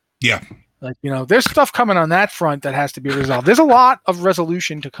thing. Yeah. Like, there's stuff coming on that front that has to be resolved. There's a lot of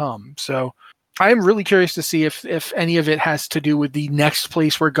resolution to come. So I am really curious to see if any of it has to do with the next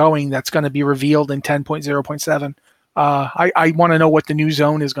place we're going that's going to be revealed in 10.0.7. I want to know what the new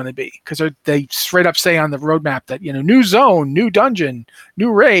zone is going to be, because they straight up say on the roadmap that, new zone, new dungeon,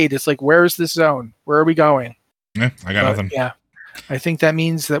 new raid. It's like, where is this zone? Where are we going? Yeah, I got nothing. Yeah. I think that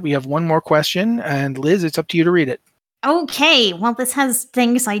means that we have one more question, and Liz, it's up to you to read it. Okay, well, this has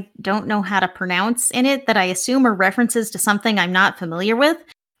things I don't know how to pronounce in it that I assume are references to something I'm not familiar with.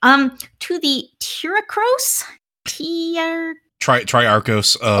 To the Tyracros? Triarchos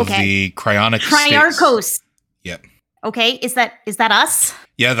of the Cryonic Triarchos. States. Yep. Okay, is that us?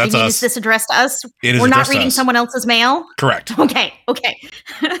 Yeah, that's us. Is this addressed to us? It is. We're not reading someone else's mail? Correct. Okay.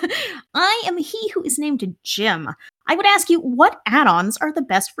 I am he who is named Jim. I would ask you, what add-ons are the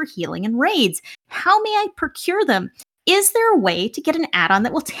best for healing and raids? How may I procure them? Is there a way to get an add-on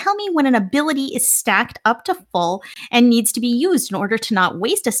that will tell me when an ability is stacked up to full and needs to be used in order to not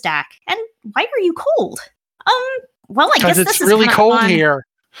waste a stack? And why are you cold? Well, I guess it's really cold here.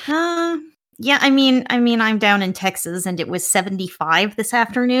 Yeah, I mean, I'm down in Texas and it was 75 this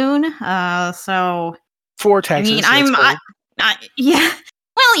afternoon. So for Texas, yeah.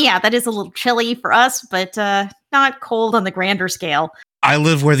 Well, yeah, that is a little chilly for us, but not cold on the grander scale. I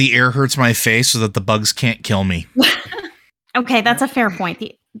live where the air hurts my face so that the bugs can't kill me. Okay, that's a fair point.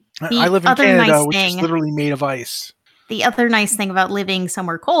 I live in Canada, which is literally made of ice. The other nice thing about living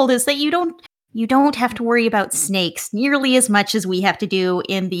somewhere cold is that you don't have to worry about snakes nearly as much as we have to do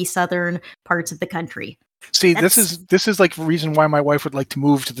in the southern parts of the country. See, this is like the reason why my wife would like to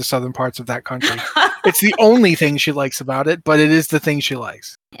move to the southern parts of that country. It's the only thing she likes about it, but it is the thing she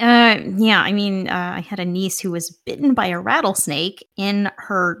likes. Yeah, I had a niece who was bitten by a rattlesnake in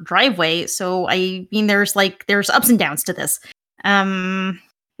her driveway. So there's ups and downs to this.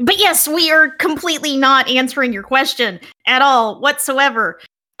 But yes, we are completely not answering your question at all whatsoever.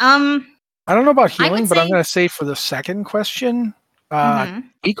 I don't know about healing, but I'm going to say for the second question,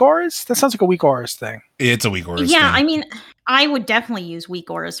 weak auras? That sounds like a weak auras thing. It's a weak auras thing. Yeah, I would definitely use weak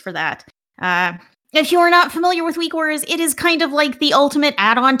auras for that. If you are not familiar with weak auras, it is kind of like the ultimate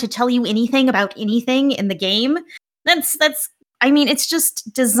add-on to tell you anything about anything in the game. It's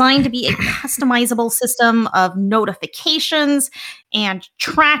just designed to be a customizable system of notifications and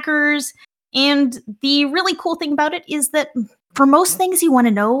trackers. And the really cool thing about it is that for most things you want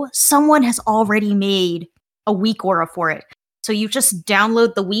to know, someone has already made a weak aura for it. So you just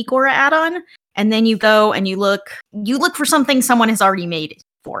download the weak aura add-on, and then you go and you look for something someone has already made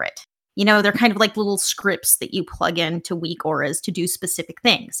for it. They're kind of like little scripts that you plug into weak auras to do specific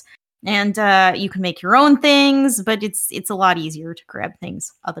things. And you can make your own things, but it's a lot easier to grab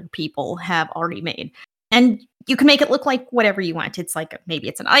things other people have already made. And you can make it look like whatever you want. It's like, maybe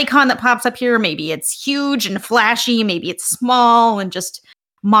it's an icon that pops up here. Maybe it's huge and flashy. Maybe it's small and just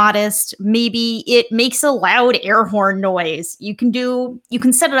modest. Maybe it makes a loud air horn noise. You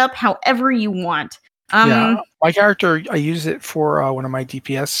can set it up however you want. Yeah, my character, I use it for one of my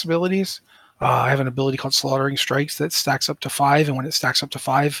DPS abilities. I have an ability called Slaughtering Strikes that stacks up to 5, and when it stacks up to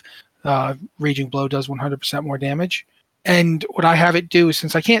 5, Raging Blow does 100% more damage. And what I have it do,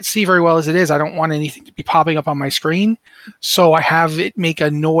 since I can't see very well as it is, I don't want anything to be popping up on my screen. So I have it make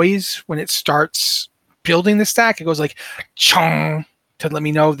a noise when it starts building the stack. It goes like, chong, to let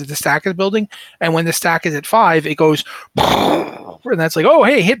me know that the stack is building. And when the stack is at 5, it goes, and that's like, oh,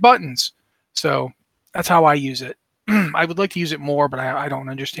 hey, hit buttons. So that's how I use it. I would like to use it more, but I don't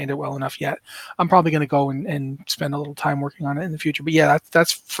understand it well enough yet. I'm probably going to go and spend a little time working on it in the future. But yeah,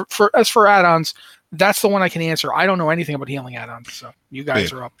 that's for add-ons, that's the one I can answer. I don't know anything about healing add-ons, so you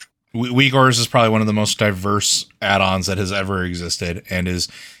guys are up. Weak auras is probably one of the most diverse add-ons that has ever existed, and is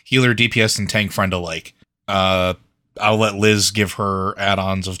healer, DPS, and tank friend alike. I'll let Liz give her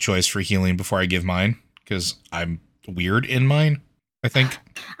add-ons of choice for healing before I give mine, because I'm weird in mine, I think.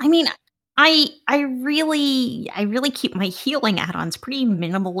 I really keep my healing add-ons pretty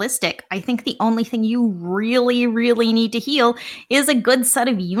minimalistic. I think the only thing you really, really need to heal is a good set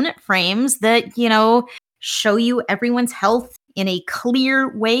of unit frames that, show you everyone's health in a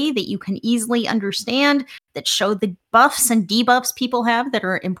clear way that you can easily understand, that show the buffs and debuffs people have that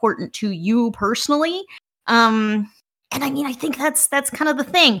are important to you personally. And I think that's kind of the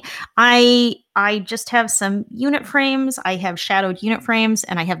thing. I just have some unit frames. I have shadowed unit frames,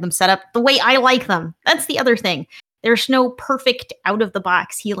 and I have them set up the way I like them. That's the other thing. There's no perfect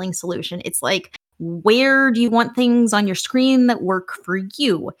out-of-the-box healing solution. It's like, where do you want things on your screen that work for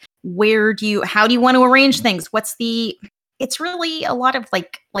you? How do you want to arrange things? It's really a lot of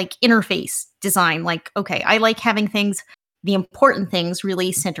like interface design. Like, okay, I like having things the important things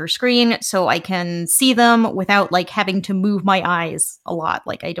really center screen so I can see them without like having to move my eyes a lot.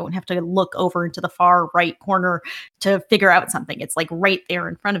 Like I don't have to look over into the far right corner to figure out something. It's like right there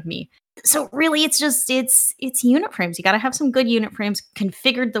in front of me. So really it's unit frames. You got to have some good unit frames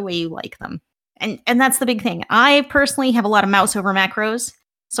configured the way you like them. And that's the big thing. I personally have a lot of mouse over macros,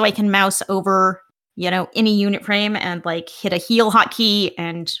 so I can mouse over, any unit frame and like hit a heal hotkey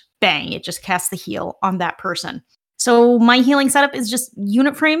and bang, it just casts the heal on that person. So my healing setup is just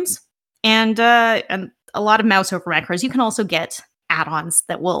unit frames and a lot of mouse over macros. You can also get add-ons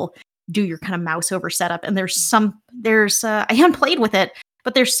that will do your kind of mouse over setup. And I haven't played with it,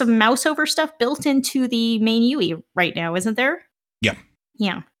 but there's some mouse over stuff built into the main UI right now, isn't there? Yeah.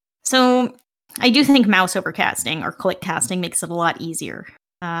 Yeah. So I do think mouse over casting or click casting makes it a lot easier.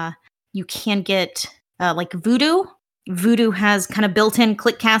 You can get like Voodoo. Voodoo has kind of built-in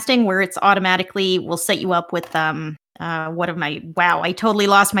click casting where it's automatically will set you up with I totally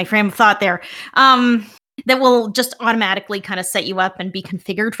lost my frame of thought there. That will just automatically kind of set you up and be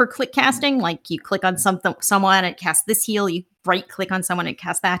configured for click casting. Like you click on someone, it casts this heal. You right click on someone, it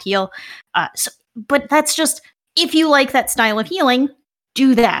casts that heal. But that's just if you like that style of healing,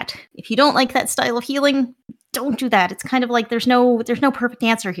 do that. If you don't like that style of healing, don't do that. It's kind of like there's no perfect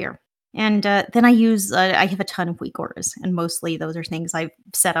answer here. And then I have a ton of weak auras, and mostly those are things I've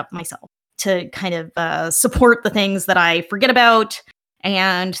set up myself to kind of support the things that I forget about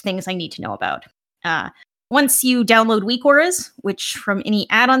and things I need to know about. Once you download weak auras, which from any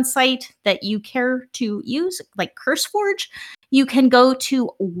add-on site that you care to use, like CurseForge, you can go to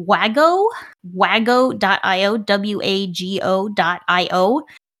Wago, wago.io, wago.io,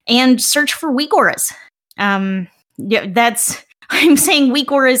 and search for weak auras. I'm saying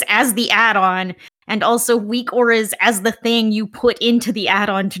weak auras as the add-on, and also weak auras as the thing you put into the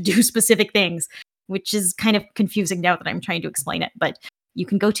add-on to do specific things, which is kind of confusing now that I'm trying to explain it. But you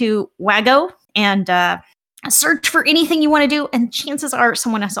can go to Wago and search for anything you want to do, and chances are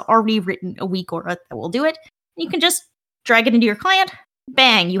someone has already written a weak aura that will do it. You can just drag it into your client,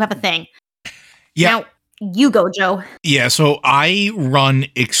 bang, you have a thing. Yeah. Now, you go, Joe. Yeah, so I run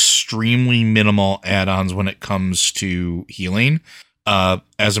extremely minimal add-ons when it comes to healing.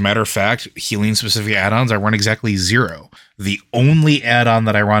 As a matter of fact, healing specific add-ons, I run exactly 0. The only add-on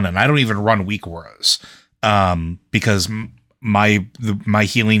that I run, and I don't even run weak auras, because my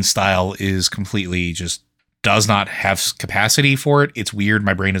healing style is completely just does not have capacity for it. It's weird.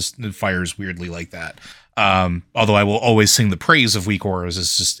 My brain fires weirdly like that. Although I will always sing the praise of weak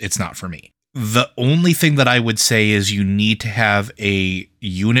auras, it's not for me. The only thing that I would say is you need to have a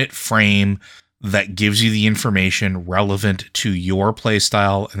unit frame that gives you the information relevant to your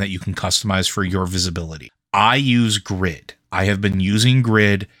playstyle and that you can customize for your visibility. I use Grid. I have been using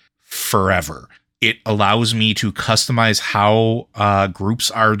Grid forever. It allows me to customize how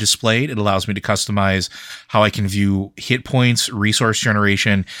groups are displayed. It allows me to customize how I can view hit points, resource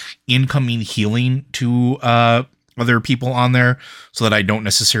generation, incoming healing to other people on there, so that I don't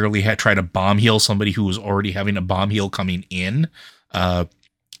necessarily try to bomb heal somebody who is already having a bomb heal coming in. And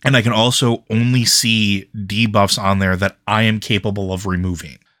I can also only see debuffs on there that I am capable of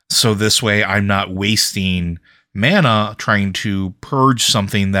removing. So this way I'm not wasting mana trying to purge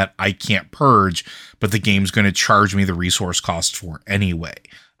something that I can't purge, but the game's going to charge me the resource cost for anyway.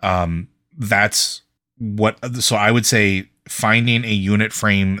 So I would say finding a unit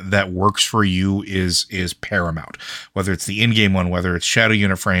frame that works for you is paramount. Whether it's the in-game one, whether it's Shadow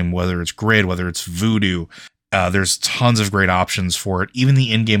Unit Frame, whether it's Grid, whether it's Voodoo, there's tons of great options for it. Even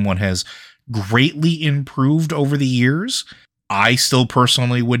the in-game one has greatly improved over the years. I still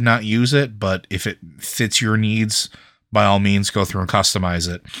personally would not use it, but if it fits your needs, by all means, go through and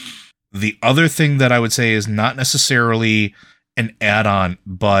customize it. The other thing that I would say is not necessarily an add-on,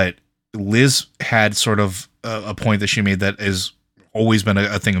 but Liz had sort of a point that she made that has always been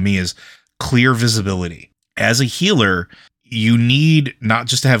a thing of me, is clear visibility. As a healer, you need not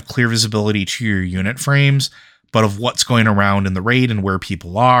just to have clear visibility to your unit frames, but of what's going around in the raid and where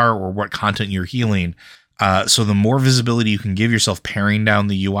people are or what content you're healing. So the more visibility you can give yourself, paring down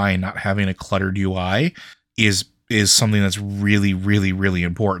the UI and not having a cluttered UI is something that's really, really, really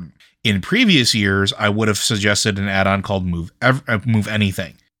important. In previous years, I would have suggested an add-on called Move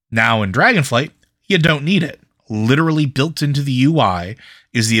Anything. Now in Dragonflight, you don't need it. Literally built into the UI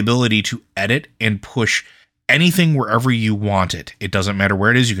is the ability to edit and push anything wherever you want it. It doesn't matter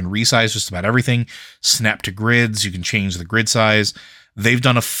where it is. You can resize just about everything, snap to grids. You can change the grid size. They've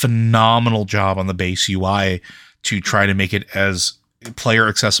done a phenomenal job on the base UI to try to make it as player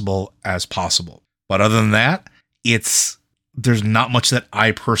accessible as possible. But other than that, there's not much that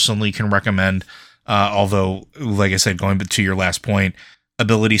I personally can recommend Although, like I said, going to your last point,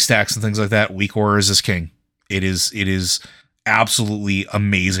 ability stacks and things like that, weak auras is king. It is absolutely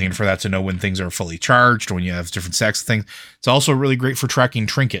amazing for that to know when things are fully charged, when you have different stacks of things. It's also really great for tracking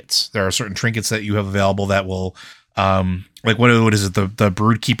trinkets. There are certain trinkets that you have available that will, like what is it? The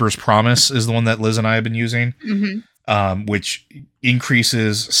Broodkeeper's Promise is the one that Liz and I have been using, which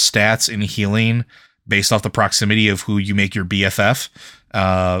increases stats and healing based off the proximity of who you make your BFF.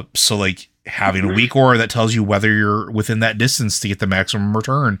 So like having a weak aura that tells you whether you're within that distance to get the maximum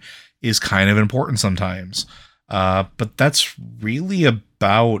return is kind of important sometimes. But that's really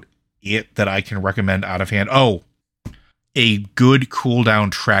about it that I can recommend out of hand. Oh, a good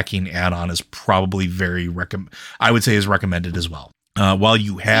cooldown tracking add-on is probably I would say is recommended as well. While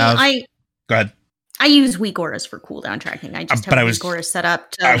you have, go ahead. I use weak auras for cooldown tracking. I just have weak auras set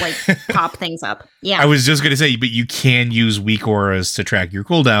up to like pop things up. Yeah, I was just gonna say, but you can use weak auras to track your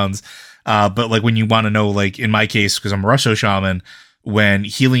cooldowns. But like when you want to know, like in my case, because I'm a Resto Shaman, when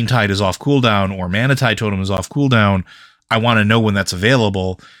Healing Tide is off cooldown or Mana Tide Totem is off cooldown, I want to know when that's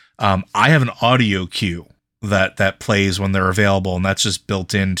available. I have an audio cue that plays when they're available, and that's just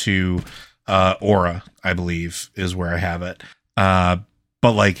built into Aura, I believe, is where I have it.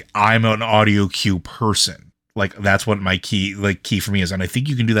 But like I'm an audio cue person. Like that's what my key for me is. And I think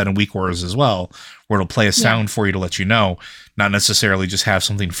you can do that in weak auras as well, where it'll play a sound for you to let you know, not necessarily just have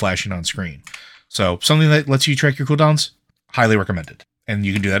something flashing on screen. So something that lets you track your cooldowns, highly recommended. And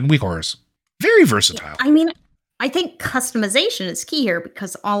you can do that in weak auras. Very versatile. I mean, I think customization is key here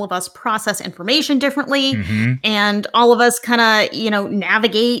because all of us process information differently and all of us kind of,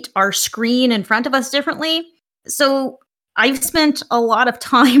 navigate our screen in front of us differently. So I've spent a lot of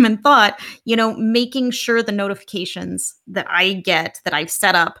time and thought, making sure the notifications that I get, that I've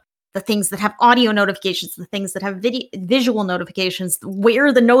set up, the things that have audio notifications, the things that have visual notifications,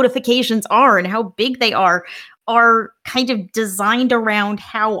 where the notifications are and how big they are kind of designed around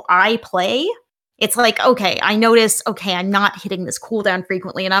how I play. It's like, okay, I notice, I'm not hitting this cooldown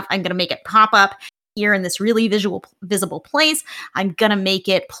frequently enough. I'm going to make it pop up here in this really visible place. I'm going to make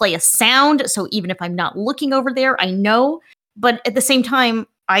it play a sound. So even if I'm not looking over there, I know. But at the same time,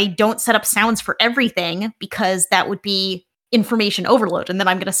 I don't set up sounds for everything because that would be information overload. And then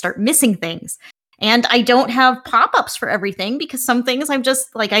I'm going to start missing things. And I don't have pop-ups for everything because some things I'm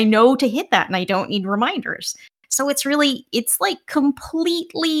just like, I know to hit that and I don't need reminders. So it's like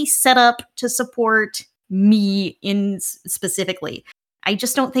completely set up to support me specifically. I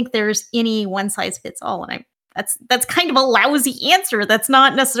just don't think there's any one size fits all. And that's kind of a lousy answer. That's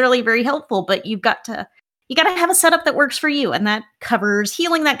not necessarily very helpful, but you got to have a setup that works for you. And that covers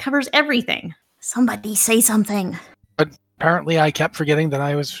healing, that covers everything. Somebody say something. But apparently I kept forgetting that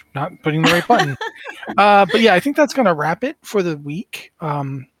I was not putting the right button. But yeah, I think that's going to wrap it for the week.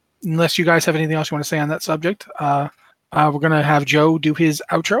 Unless you guys have anything else you want to say on that subject. We're going to have Joe do his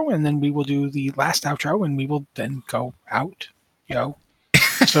outro, and then we will do the last outro, and we will then go out.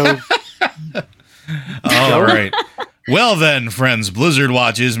 So, all right. Well then, friends, Blizzard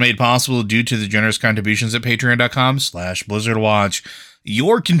Watch is made possible due to the generous contributions at patreon.com/BlizzardWatch.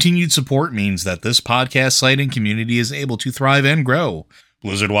 Your continued support means that this podcast site and community is able to thrive and grow.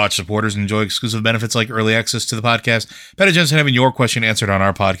 Blizzard Watch supporters enjoy exclusive benefits like early access to the podcast, better chance of having your question answered on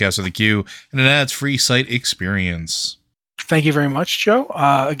our podcast of the queue, and an ads-free site experience. Thank you very much, Joe.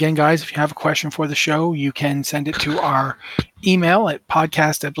 Again, guys, if you have a question for the show, you can send it to our email at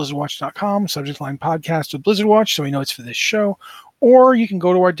podcast@blizzardwatch.com, subject line podcast with Blizzard Watch, so we know it's for this show. Or you can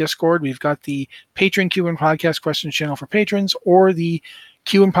go to our Discord. We've got the Patron Q and Podcast Questions channel for patrons, or the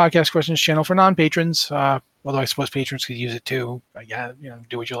Q and Podcast Questions channel for non-patrons. Although I suppose patrons could use it too. Yeah,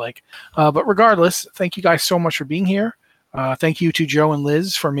 do what you like. But regardless, thank you guys so much for being here. Thank you to Joe and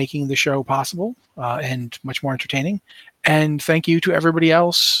Liz for making the show possible and much more entertaining. And thank you to everybody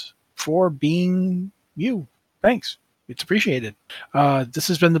else for being you. Thanks. It's appreciated. This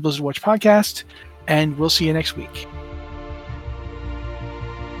has been the Blizzard Watch podcast, and we'll see you next week.